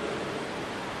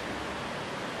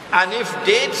 And if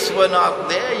dates were not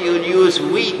there, you'd use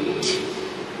wheat,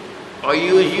 or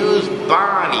you use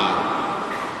barley,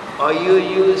 or you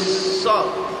use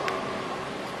salt.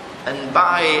 And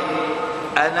by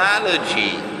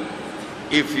analogy,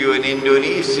 if you're in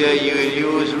Indonesia, you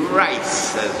use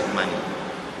rice as money.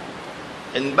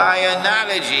 And by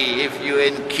analogy, if you're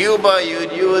in Cuba,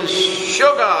 you'd use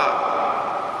sugar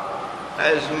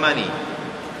as money.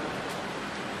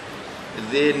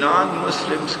 The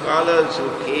non-Muslim scholars who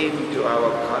came to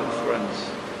our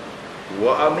conference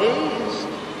were amazed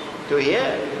to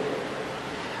hear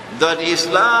that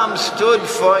Islam stood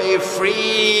for a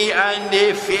free and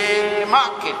a fair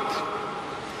market.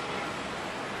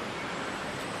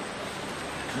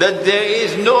 That there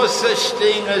is no such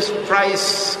thing as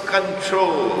price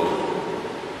control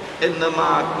in the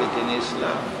market in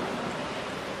Islam.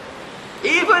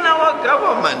 Even our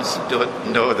governments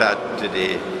don't know that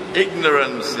today.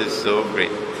 Ignorance is so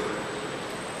great.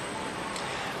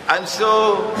 And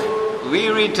so we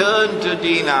return to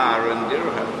dinar and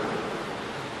dirham.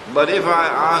 But if I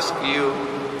ask you,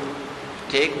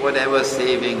 take whatever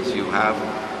savings you have,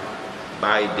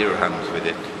 buy dirhams with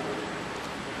it.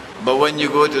 But when you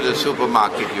go to the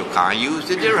supermarket, you can't use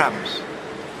the dirhams.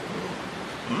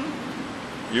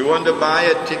 You want to buy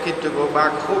a ticket to go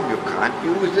back home, you can't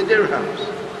use the dirhams.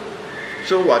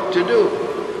 So what to do?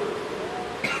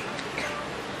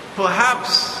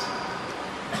 Perhaps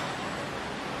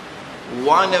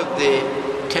one of the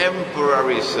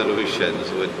temporary solutions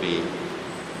would be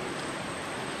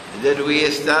that we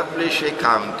establish a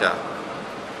counter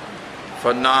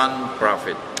for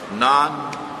non-profit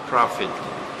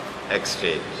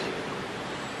exchange.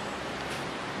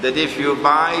 that if you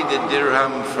buy the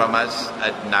dirham from us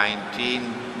at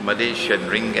 19 Malaysian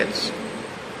ringgits,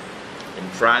 in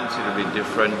France it will be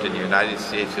different, in the United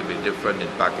States it will be different, in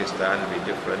Pakistan it will be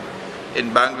different, in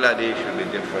Bangladesh it will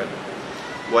be different,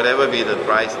 whatever be the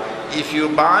price. If you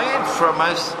buy it from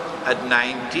us at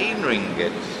 19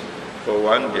 ringgits for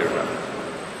 1 dirham,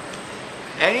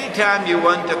 anytime you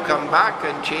want to come back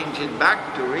and change it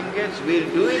back to ringgits, we'll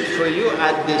do it for you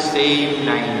at the same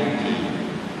 19.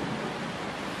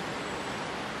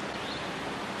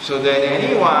 So that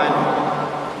anyone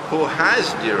who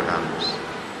has dirhams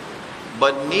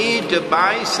but need to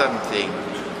buy something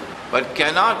but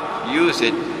cannot use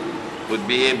it would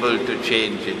be able to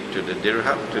change it to the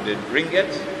dirham, to the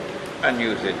ringgits, and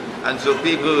use it. And so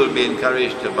people will be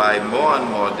encouraged to buy more and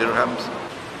more dirhams.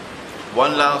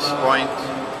 One last point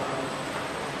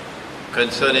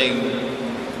concerning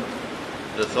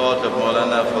the thought of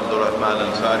Maulana Fadlur Rahman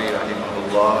Ansari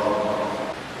rahimahullah.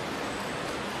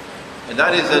 And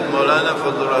that is that Maulana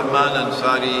Fadlur Rahman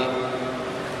Ansari,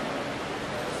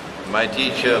 my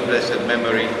teacher of blessed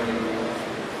memory,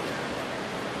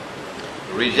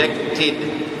 rejected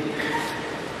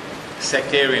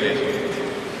sectarianism.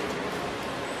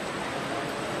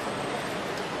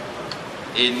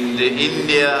 In the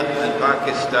India and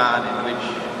Pakistan in which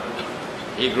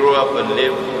he grew up and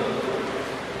lived,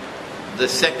 the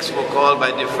sects were called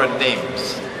by different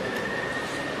names.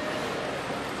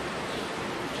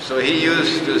 So he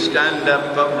used to stand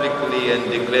up publicly and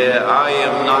declare, I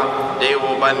am not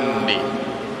Deobandi,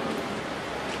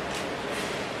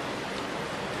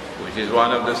 which is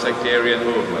one of the sectarian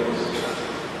movements.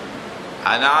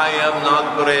 And I am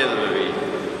not Barelvi,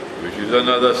 which is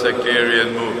another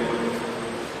sectarian movement.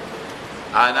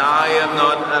 And I am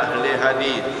not Ahle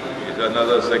Hadith, which is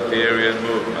another sectarian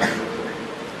movement.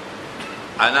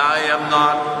 And I am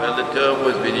not, well, the term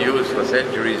has been used for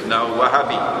centuries now,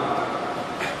 Wahhabi,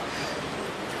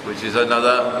 which is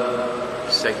another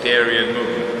sectarian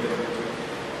movement.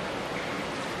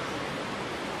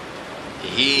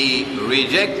 He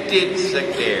rejected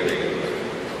sectarianism.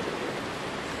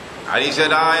 And he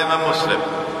said, I am a Muslim.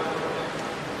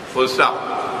 Full stop.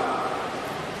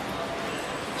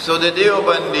 So the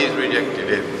Deobandis rejected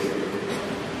him.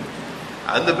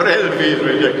 And the Barelvis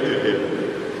rejected him.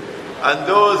 And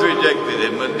those rejected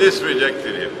him, and this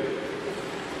rejected him.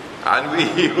 And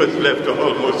he was left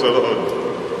almost alone.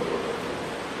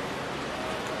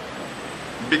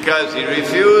 Because he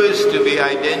refused to be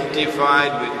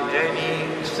identified with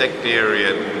any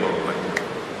sectarian movement.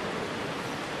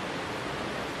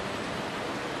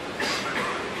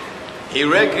 He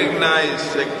recognized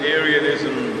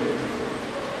sectarianism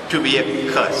to be a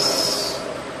curse.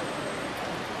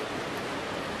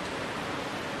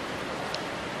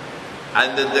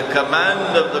 And that the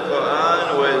command of the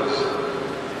Quran was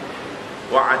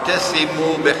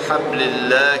وَاعْتَصِمُوا بِحَبْلِ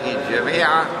اللَّهِ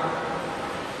جَمِيعًا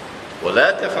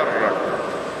وَلَا تَفَرَّقُوا.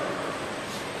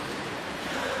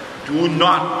 Do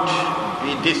not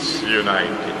be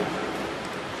disunited.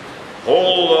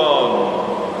 Hold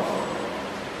on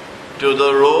to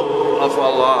the rope of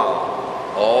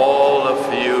Allah, all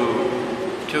of you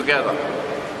together.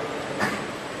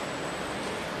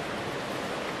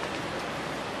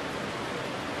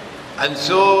 And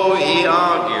so he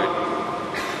argued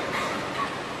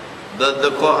that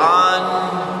the Quran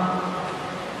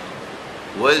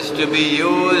was to be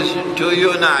used to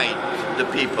unite the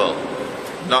people,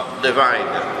 not divide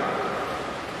them.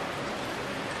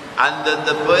 And that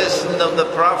the person of the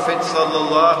Prophet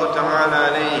sallallahu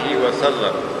ta'ala alayhi wa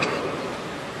sallam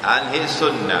and his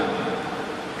sunnah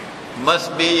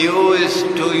must be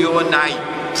used to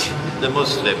unite the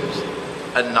Muslims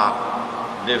and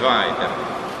not divide them.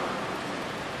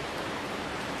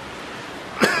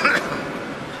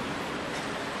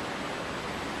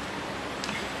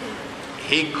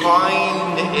 He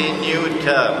coined a new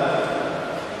term.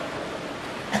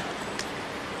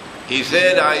 He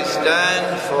said, I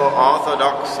stand for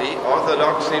orthodoxy.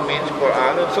 Orthodoxy means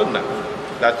Quran and Sunnah.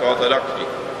 That's orthodoxy.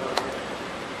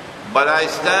 But I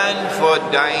stand for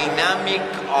dynamic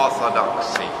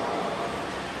orthodoxy.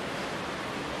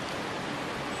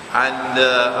 And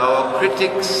our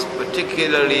critics,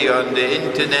 particularly on the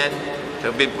internet,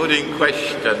 have been putting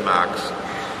question marks.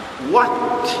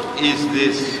 What is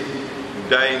this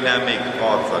dynamic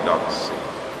orthodoxy?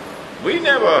 We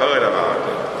never heard about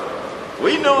it.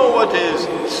 We know what is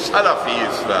Salafi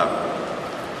Islam.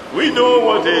 We know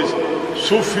what is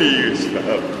Sufi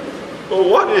Islam. But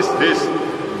what is this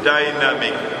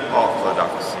dynamic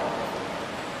orthodoxy?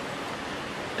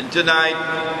 And tonight,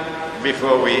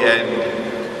 before we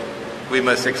end, we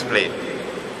must explain.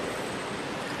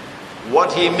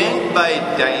 What he meant by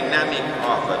dynamic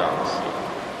orthodoxy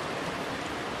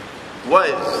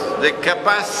was the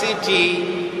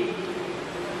capacity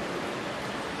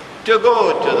to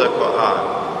go to the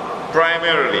Quran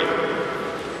primarily,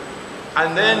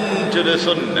 and then to the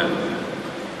Sunnah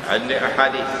and the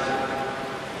Hadith,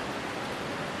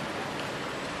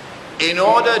 in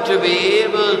order to be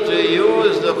able to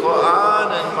use the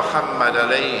Quran and Muhammad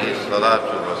alayhi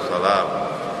salatu wasalam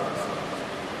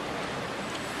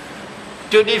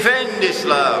to defend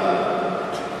Islam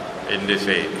in this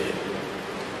age.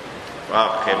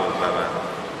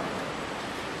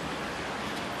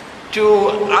 To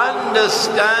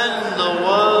understand the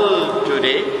world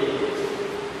today,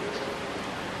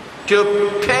 to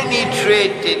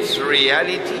penetrate its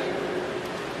reality,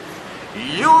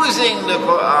 using the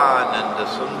Quran and the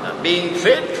Sunnah, being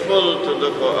faithful to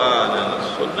the Quran and the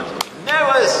Sunnah,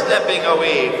 never stepping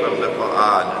away from the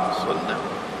Quran and Sunnah,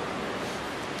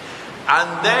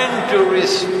 and then to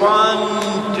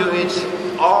respond to its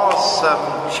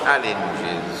awesome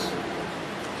challenges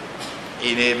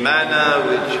in a manner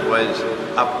which was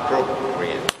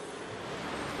appropriate.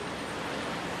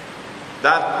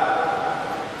 That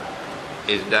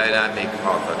is dynamic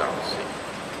orthodoxy.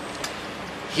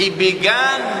 He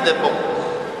began the book,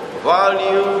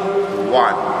 volume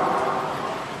 1,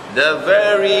 the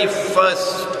very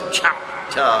first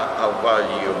chapter of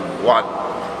volume 1,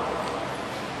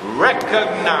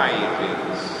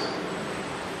 recognizes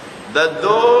that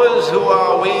those who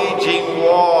are waging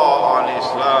war on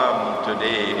Islam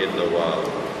today in the world,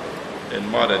 in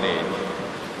modern age,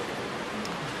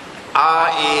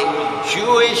 are a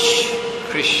Jewish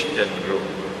Christian group.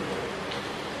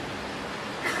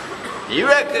 He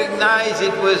recognized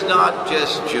it was not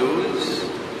just Jews.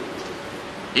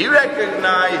 He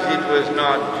recognized it was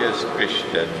not just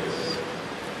Christians.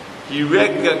 He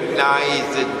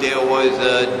recognized that there was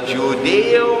a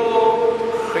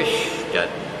Judeo-Christian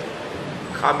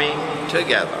coming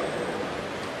together.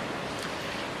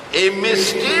 A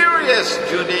mysterious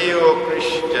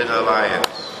Judeo-Christian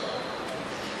alliance.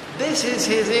 This is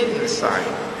his insight.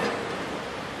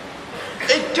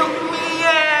 It took me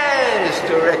years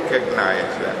to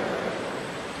recognize that.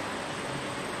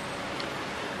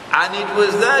 And it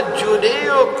was that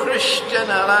Judeo-Christian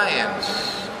alliance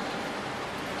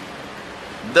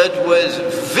that was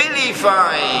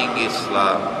vilifying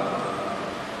Islam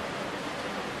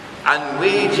and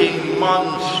waging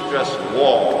monstrous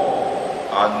war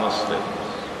on Muslims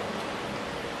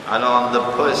and on the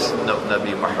person of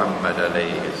Nabi Muhammad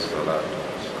alayhi salatu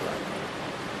wasalam.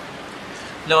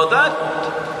 Now that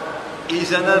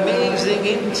is an amazing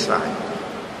insight,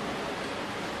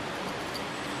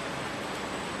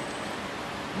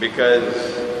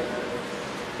 because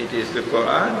it is the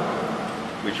Quran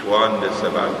which warned us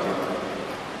about it.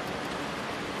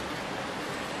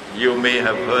 You may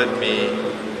have heard me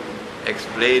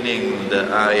explaining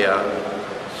the ayah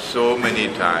so many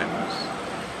times.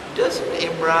 Doesn't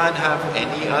Imran have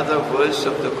any other verse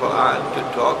of the Quran to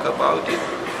talk about it?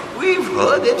 We've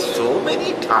heard it so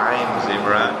many times,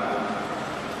 Imran.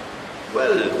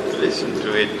 Well, listen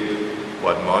to it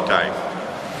one more time.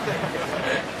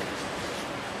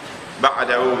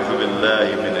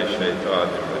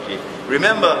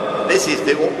 Remember, this is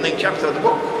the opening chapter of the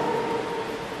book.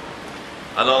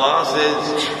 And Allah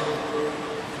says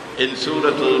in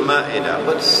Surah Al-Ma'idah,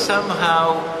 but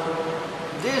somehow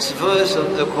this verse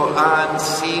of the Quran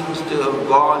seems to have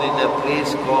gone in a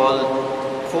place called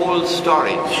cold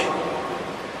storage.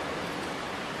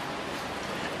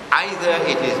 Either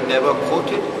it is never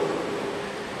quoted,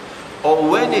 or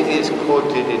when it is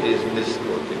quoted, it is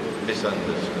misquoted,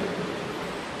 misunderstood.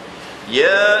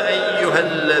 Ya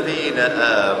ayyuhalladhina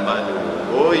amanu,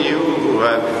 O you who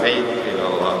have faith in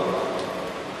Allah,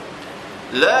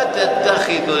 لا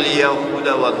تتخذوا اليهود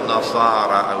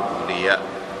والنصارى أولياء.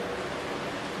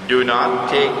 Do not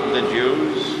take the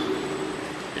Jews,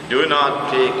 do not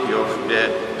take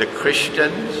the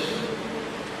Christians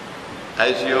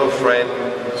as your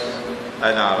friends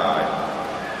and allies.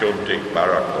 Don't take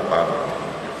Barack Obama,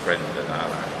 your friend and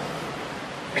ally.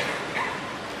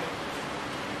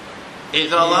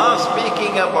 Is Allah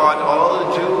speaking about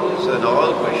all Jews and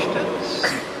all Christians?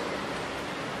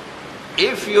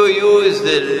 If you use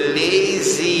the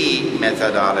lazy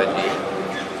methodology,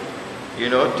 you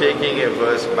know, taking a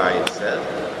verse by itself,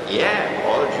 yeah,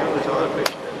 all Jews, all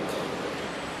Christians.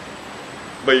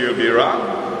 But you'll be wrong.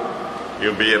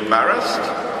 You'll be embarrassed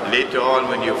later on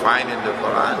when you find in the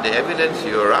Quran the evidence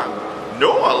you're wrong.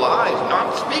 No, Allah is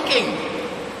not speaking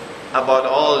about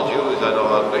all Jews and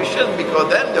all Christians, because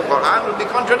then the Quran will be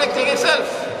contradicting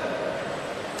itself.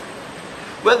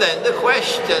 Well then the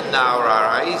question now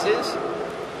arises,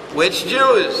 which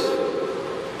Jews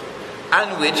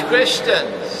and which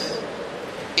Christians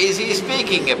is he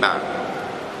speaking about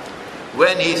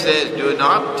when he says, do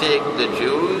not take the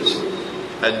Jews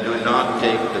and do not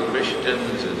take the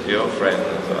Christians as your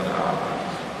friends on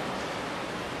ours?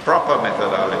 Proper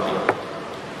methodology.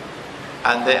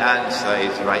 And the answer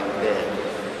is right there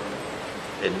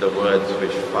in the words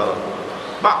which follow.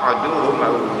 بَعْدُهُمْ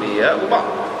أَوْلِيَاءُ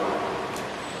بَعْضٍ.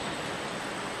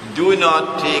 Do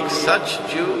not take such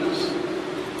Jews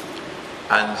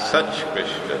and such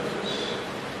Christians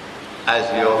as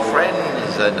your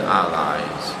friends and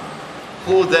allies,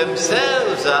 who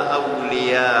themselves are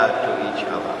awliya to each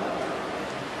other,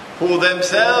 who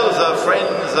themselves are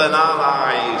friends and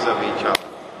allies of each other.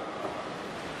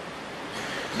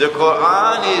 The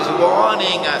Quran is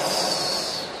warning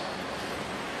us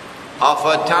of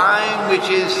a time which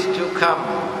is to come,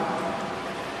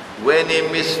 when a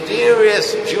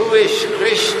mysterious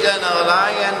Jewish-Christian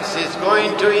alliance is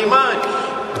going to emerge.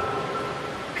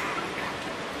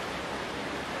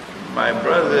 My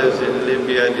brothers in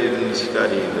Libya didn't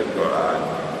study the Quran.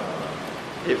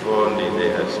 If only they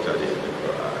had studied the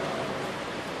Quran.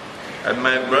 And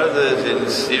my brothers in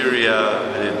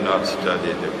Syria did not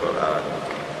study the Quran.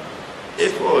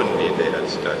 If only they had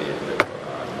studied the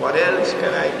Quran. What else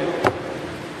can I do?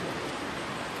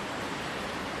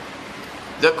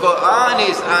 The Quran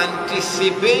is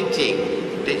anticipating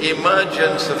the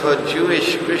emergence of a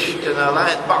Jewish-Christian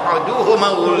alliance. بَعْدُهُمْ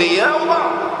أَوْلِيَاءُ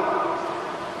بَعْضٍ.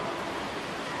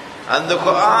 And the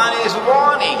Quran is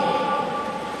warning.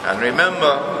 And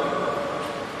remember,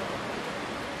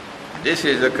 this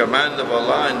is a command of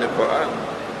Allah in the Quran.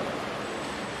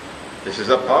 This is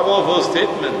a powerful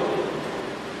statement.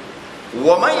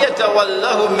 وَمَنْ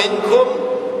يَتَوَلَّهُ مِنْكُمْ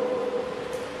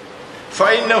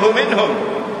فَإِنَّهُ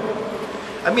مِنْهُمْ.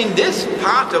 I mean, this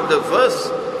part of the verse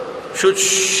should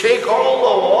shake all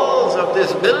the walls of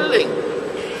this building.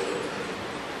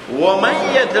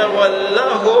 وَمَنْ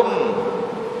يَتَوَلَّهُمْ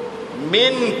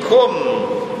مِنْكُمْ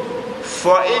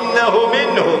فَإِنَّهُ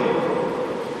مِنْهُمْ.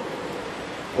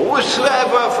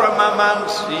 Whosoever from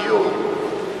amongst you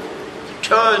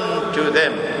turn to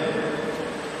them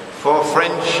for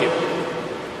friendship,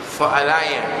 for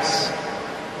alliance,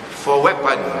 for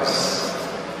weapons,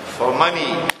 for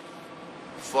money,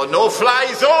 for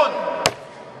no-fly zone,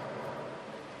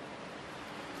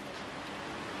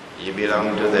 you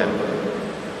belong to them,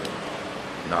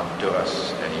 not to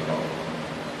us anymore.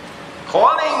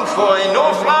 Calling for a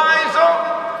no-fly zone,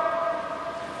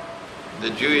 the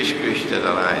Jewish-Christian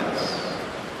alliance.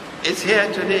 It's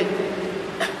here today.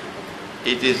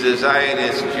 It is the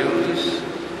Zionist Jews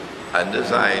and the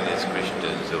Zionist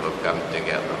Christians who have come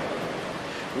together.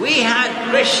 We had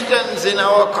Christians in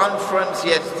our conference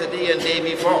yesterday and day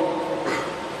before.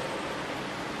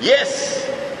 Yes,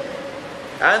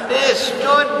 and they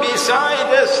stood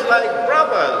beside us like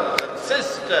brothers and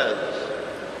sisters,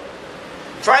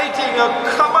 fighting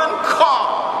a common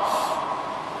cause.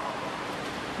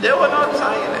 They were not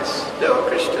Zionists, they were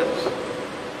Christians.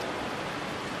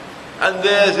 And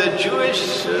there's a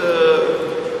Jewish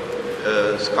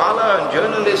scholar and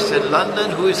journalist in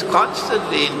London who is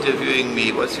constantly interviewing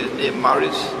me. What's his name?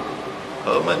 Morris?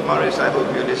 Herman Morris, I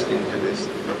hope you're listening to this.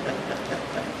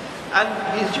 And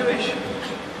he's Jewish.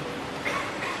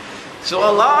 So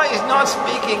Allah is not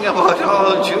speaking about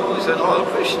all Jews and all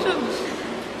Christians.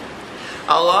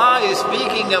 Allah is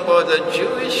speaking about a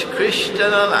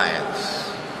Jewish-Christian alliance.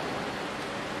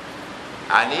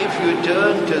 And if you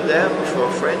turn to them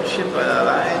for friendship and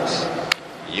alliance,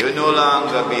 you no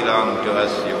longer belong to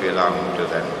us, you belong to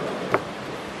them.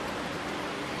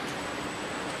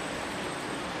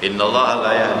 Inna Allah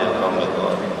la yahdi al-qawm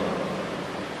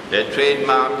adh-dhalimin. Their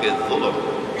trademark is dhulm,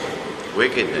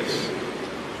 wickedness.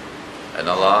 And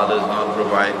Allah does not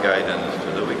provide guidance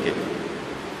to the wicked.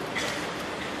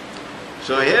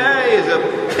 So here is a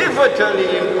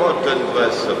pivotally important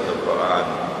verse of the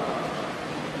Quran,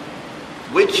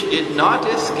 which did not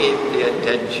escape the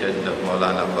attention of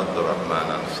Maulana Fadl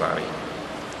Rahman Ansari,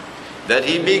 that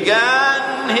he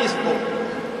began his book,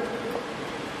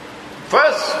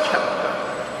 first chapter,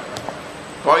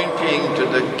 pointing to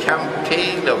the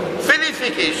campaign of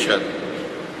vilification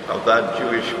of that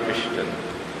Jewish-Christian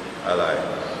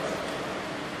alliance.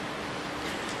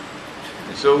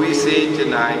 And so we say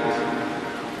tonight,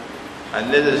 and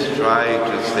let us try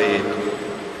to say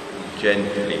it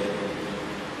gently,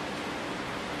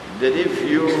 that if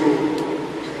you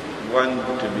want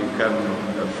to become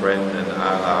a friend and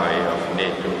ally of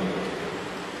NATO,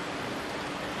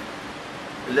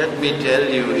 let me tell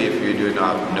you, if you do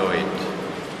not know it,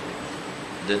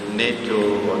 that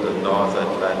NATO, or the North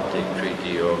Atlantic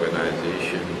Treaty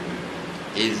Organization,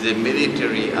 is the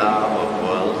military arm of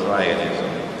world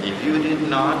Zionism. If you did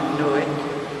not know it,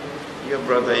 your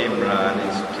brother Imran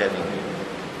is telling you.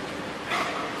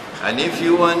 And if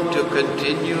you want to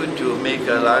continue to make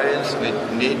alliance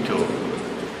with NATO,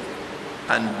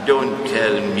 and don't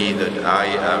tell me that I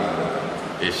am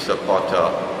a supporter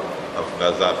of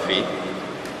Gaddafi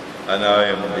and I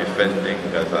am defending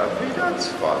Gaddafi, that's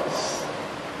false.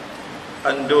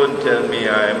 And don't tell me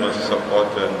I am a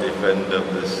supporter and defender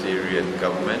of the Syrian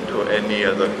government or any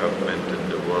other government in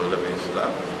the world of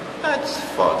Islam. That's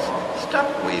false.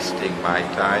 Stop wasting my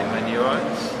time and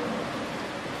yours.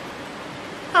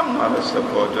 I'm not a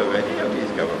supporter of any of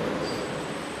these governments.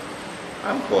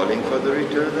 I'm calling for the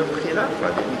return of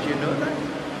Khilafah. Didn't you know that?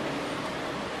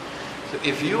 So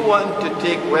if you want to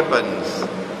take weapons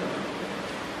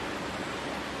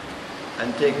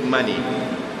and take money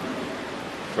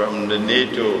from the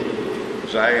NATO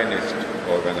Zionist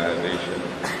organization,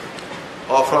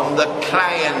 or from the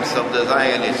clients of the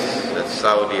Zionists, that's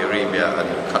Saudi Arabia and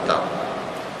Qatar.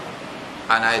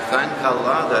 And I thank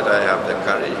Allah that I have the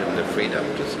courage and the freedom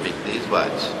to speak these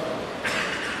words.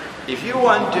 If you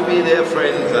want to be their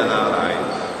friends and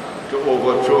allies, to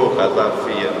overthrow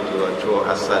Gaddafi and to overthrow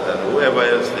Assad and whoever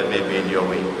else there may be in your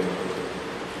way,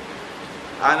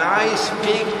 and I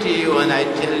speak to you and I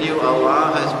tell you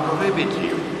Allah has prohibited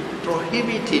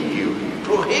you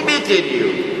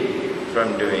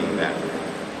from doing that,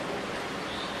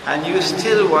 and you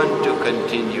still want to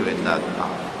continue in that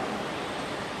path,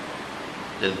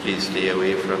 then please stay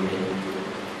away from me.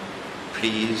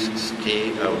 Please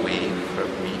stay away from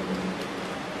me.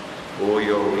 Go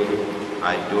your way.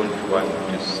 I don't want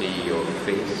to see your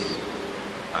face.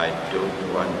 I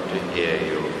don't want to hear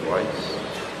your voice.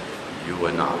 You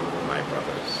are not my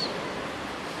brothers.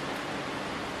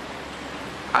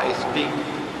 I speak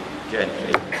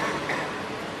gently,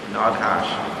 not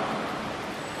harshly.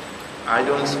 I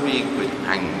don't speak with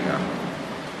anger.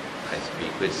 I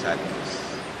speak with sadness.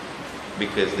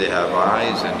 Because they have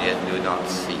eyes and yet do not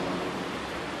see.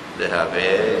 They have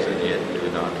ears and yet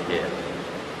do not hear.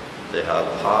 They have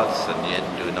hearts and yet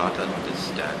do not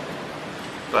understand.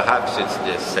 Perhaps it's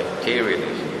their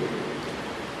sectarianism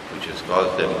which has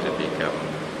caused them to become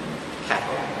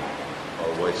cattle,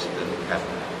 or worse than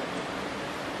cattle.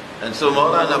 And so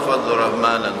Maulana Fadlur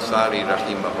Rahman Ansari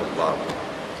rahimahullah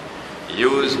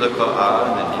used the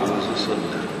Quran and used the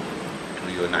Sunnah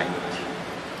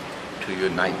to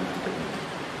unite them.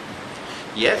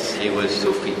 Yes, he was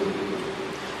Sufi.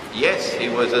 Yes, he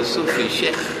was a Sufi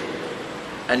Sheikh.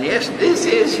 And yes, this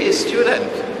is his student.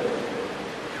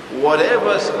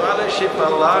 Whatever scholarship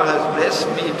Allah has blessed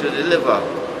me to deliver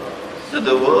to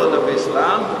the world of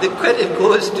Islam, the credit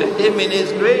goes to him in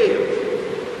his grave.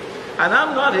 And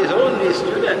I'm not his only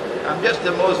student. I'm just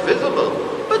the most visible.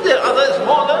 But there are others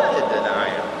more learned than I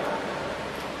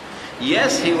am.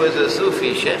 Yes, he was a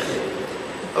Sufi Sheikh.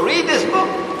 Read this book.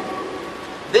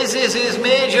 This is his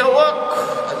major work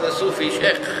as a Sufi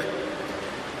Sheikh.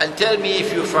 And tell me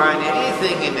if you find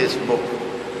anything in this book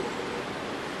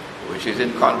which is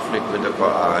in conflict with the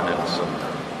Quran and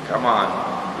Sunnah. Come on,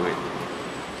 do it.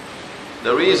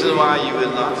 The reason why you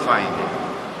will not find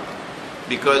it,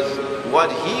 because what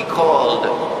he called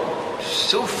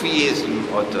Sufism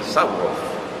or Tasawwuf,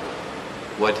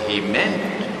 what he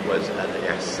meant was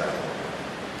Al-Ihsan.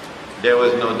 There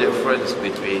was no difference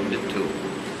between the two.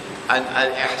 And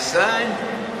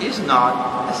Al-Ihsan is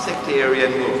not a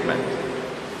sectarian movement.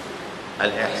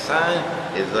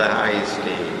 Al-Ihsan is the highest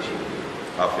stage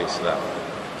of Islam.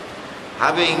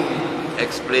 Having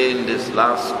explained this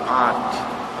last part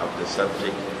of the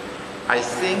subject, I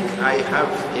think I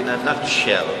have in a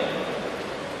nutshell,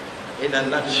 in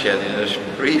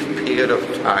a brief period of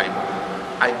time,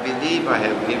 I believe I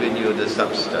have given you the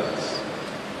substance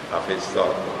of his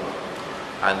thought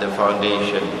and the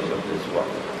foundations of this work.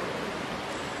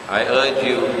 I urge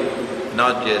you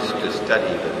not just to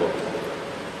study the book,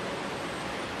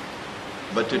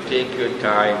 but to take your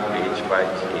time page by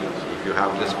page. If you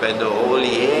have to spend a whole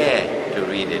year to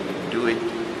read it, do it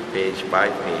page by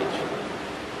page.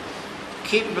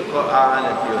 Keep the Quran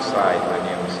at your side when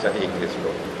you're studying this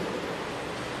book.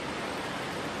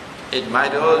 It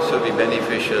might also be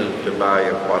beneficial to buy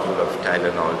a bottle of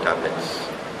Tylenol tablets,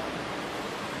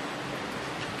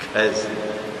 because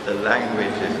the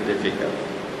language is difficult.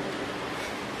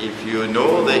 If you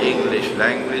know the English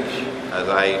language, as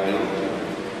I do,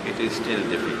 it is still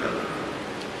difficult.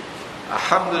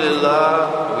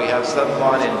 Alhamdulillah, we have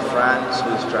someone in France who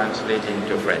is translating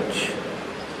to French.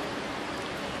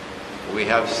 We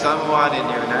have someone in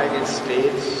the United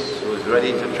States who is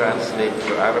ready to translate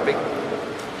to Arabic,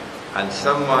 and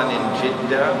someone in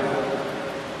Jeddah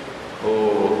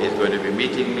who is going to be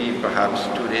meeting me perhaps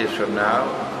 2 days from now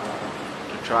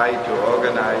to try to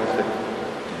organize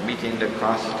meeting the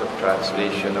cost of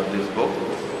translation of this book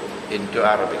into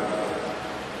Arabic.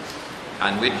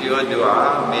 And with your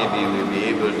dua, maybe we'll be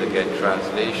able to get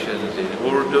translations in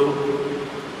Urdu,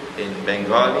 in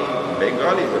Bengali.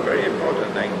 Bengali is a very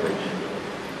important language.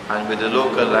 And with the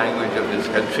local language of this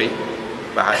country,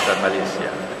 Bahasa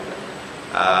Malaysia.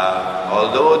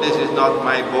 Although this is not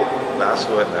my book,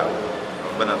 Ba'aswala.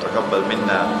 ربنا تقبل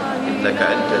منا إنك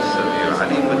أنت السميع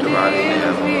العليم وتب علينا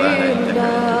يا مولانا إنك أنت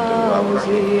التواب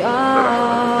الرحيم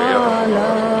برحمتك يا أرحم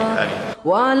الراحمين.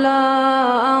 ولا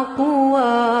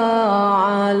أقوى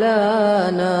على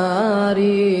نار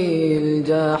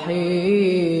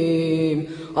الجحيم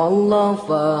الله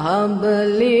فهب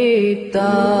لي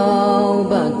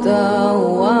توبة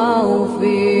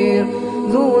واغفر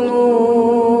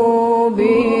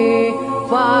ذنوبي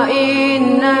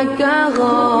فإنك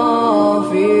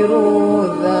غافر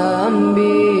الذنب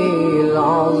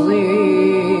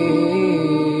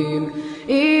العظيم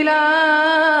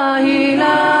إلهي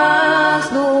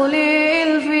لست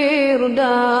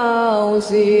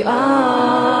للفردوس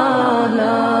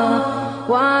أهلا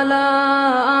ولا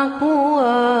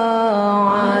أقوى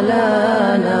على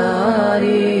نار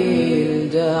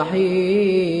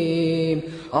الجحيم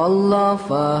الله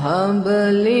فهب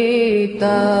لي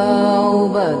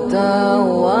توبة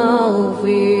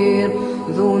واغفر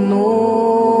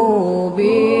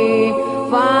ذنوبي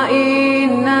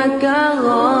فإنك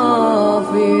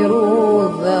غافر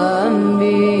الذنب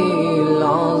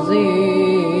العظيم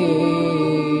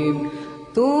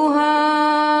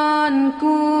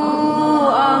Tuhanku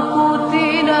aku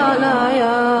tidak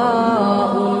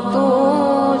layak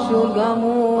untuk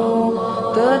syurgamu,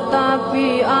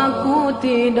 tetapi aku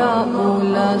tidak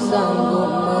pula sanggup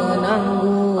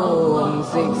menanggung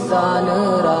siksa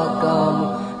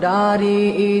nerakamu.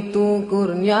 Dari itu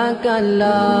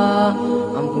kurniakanlah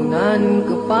ampunan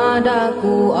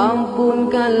kepadaku,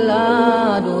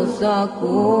 ampunkanlah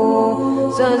dosaku.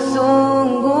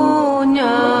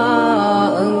 Sesungguhnya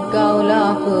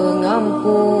Engkaulah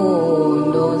pengampun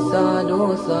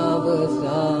dosa-dosa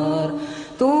besar.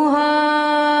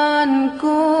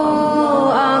 Tuhanku,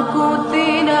 aku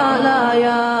tidak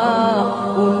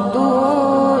layak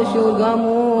untuk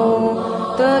syurgamu,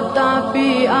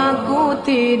 tetapi aku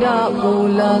tidak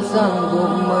pula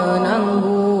sanggup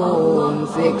menanggung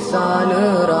siksa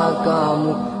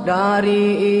nerakamu.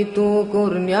 Dari itu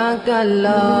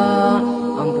kurniakanlah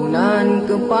ampunan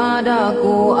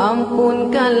kepadaku,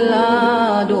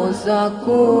 ampunkanlah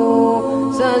dosaku.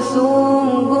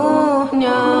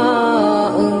 Sesungguhnya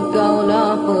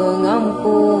Engkaulah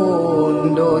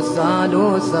pengampun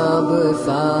dosa-dosa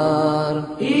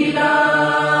besar.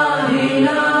 Ilahi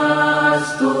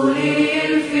lastu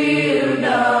lil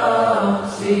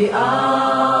firdausi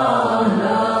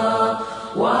a'la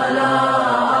wala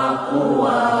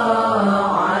aqwa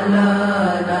ala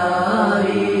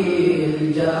naril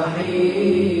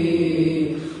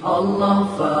jahim. Allah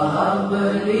fahab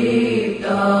li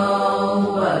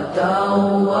tawbatan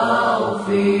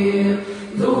waghfir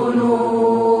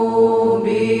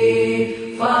dhunubi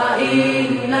fa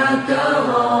innaka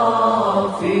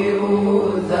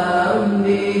ghafiru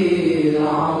dhanbil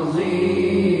azim.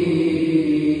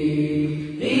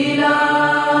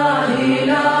 Ilahi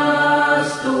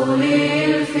lastu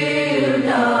lil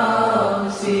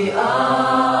firdausi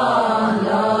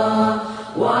a'la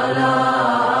wala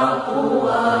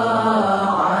aqwa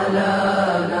ala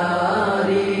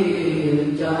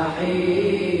naril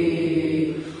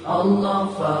jahim. Allah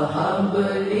fahab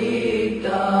li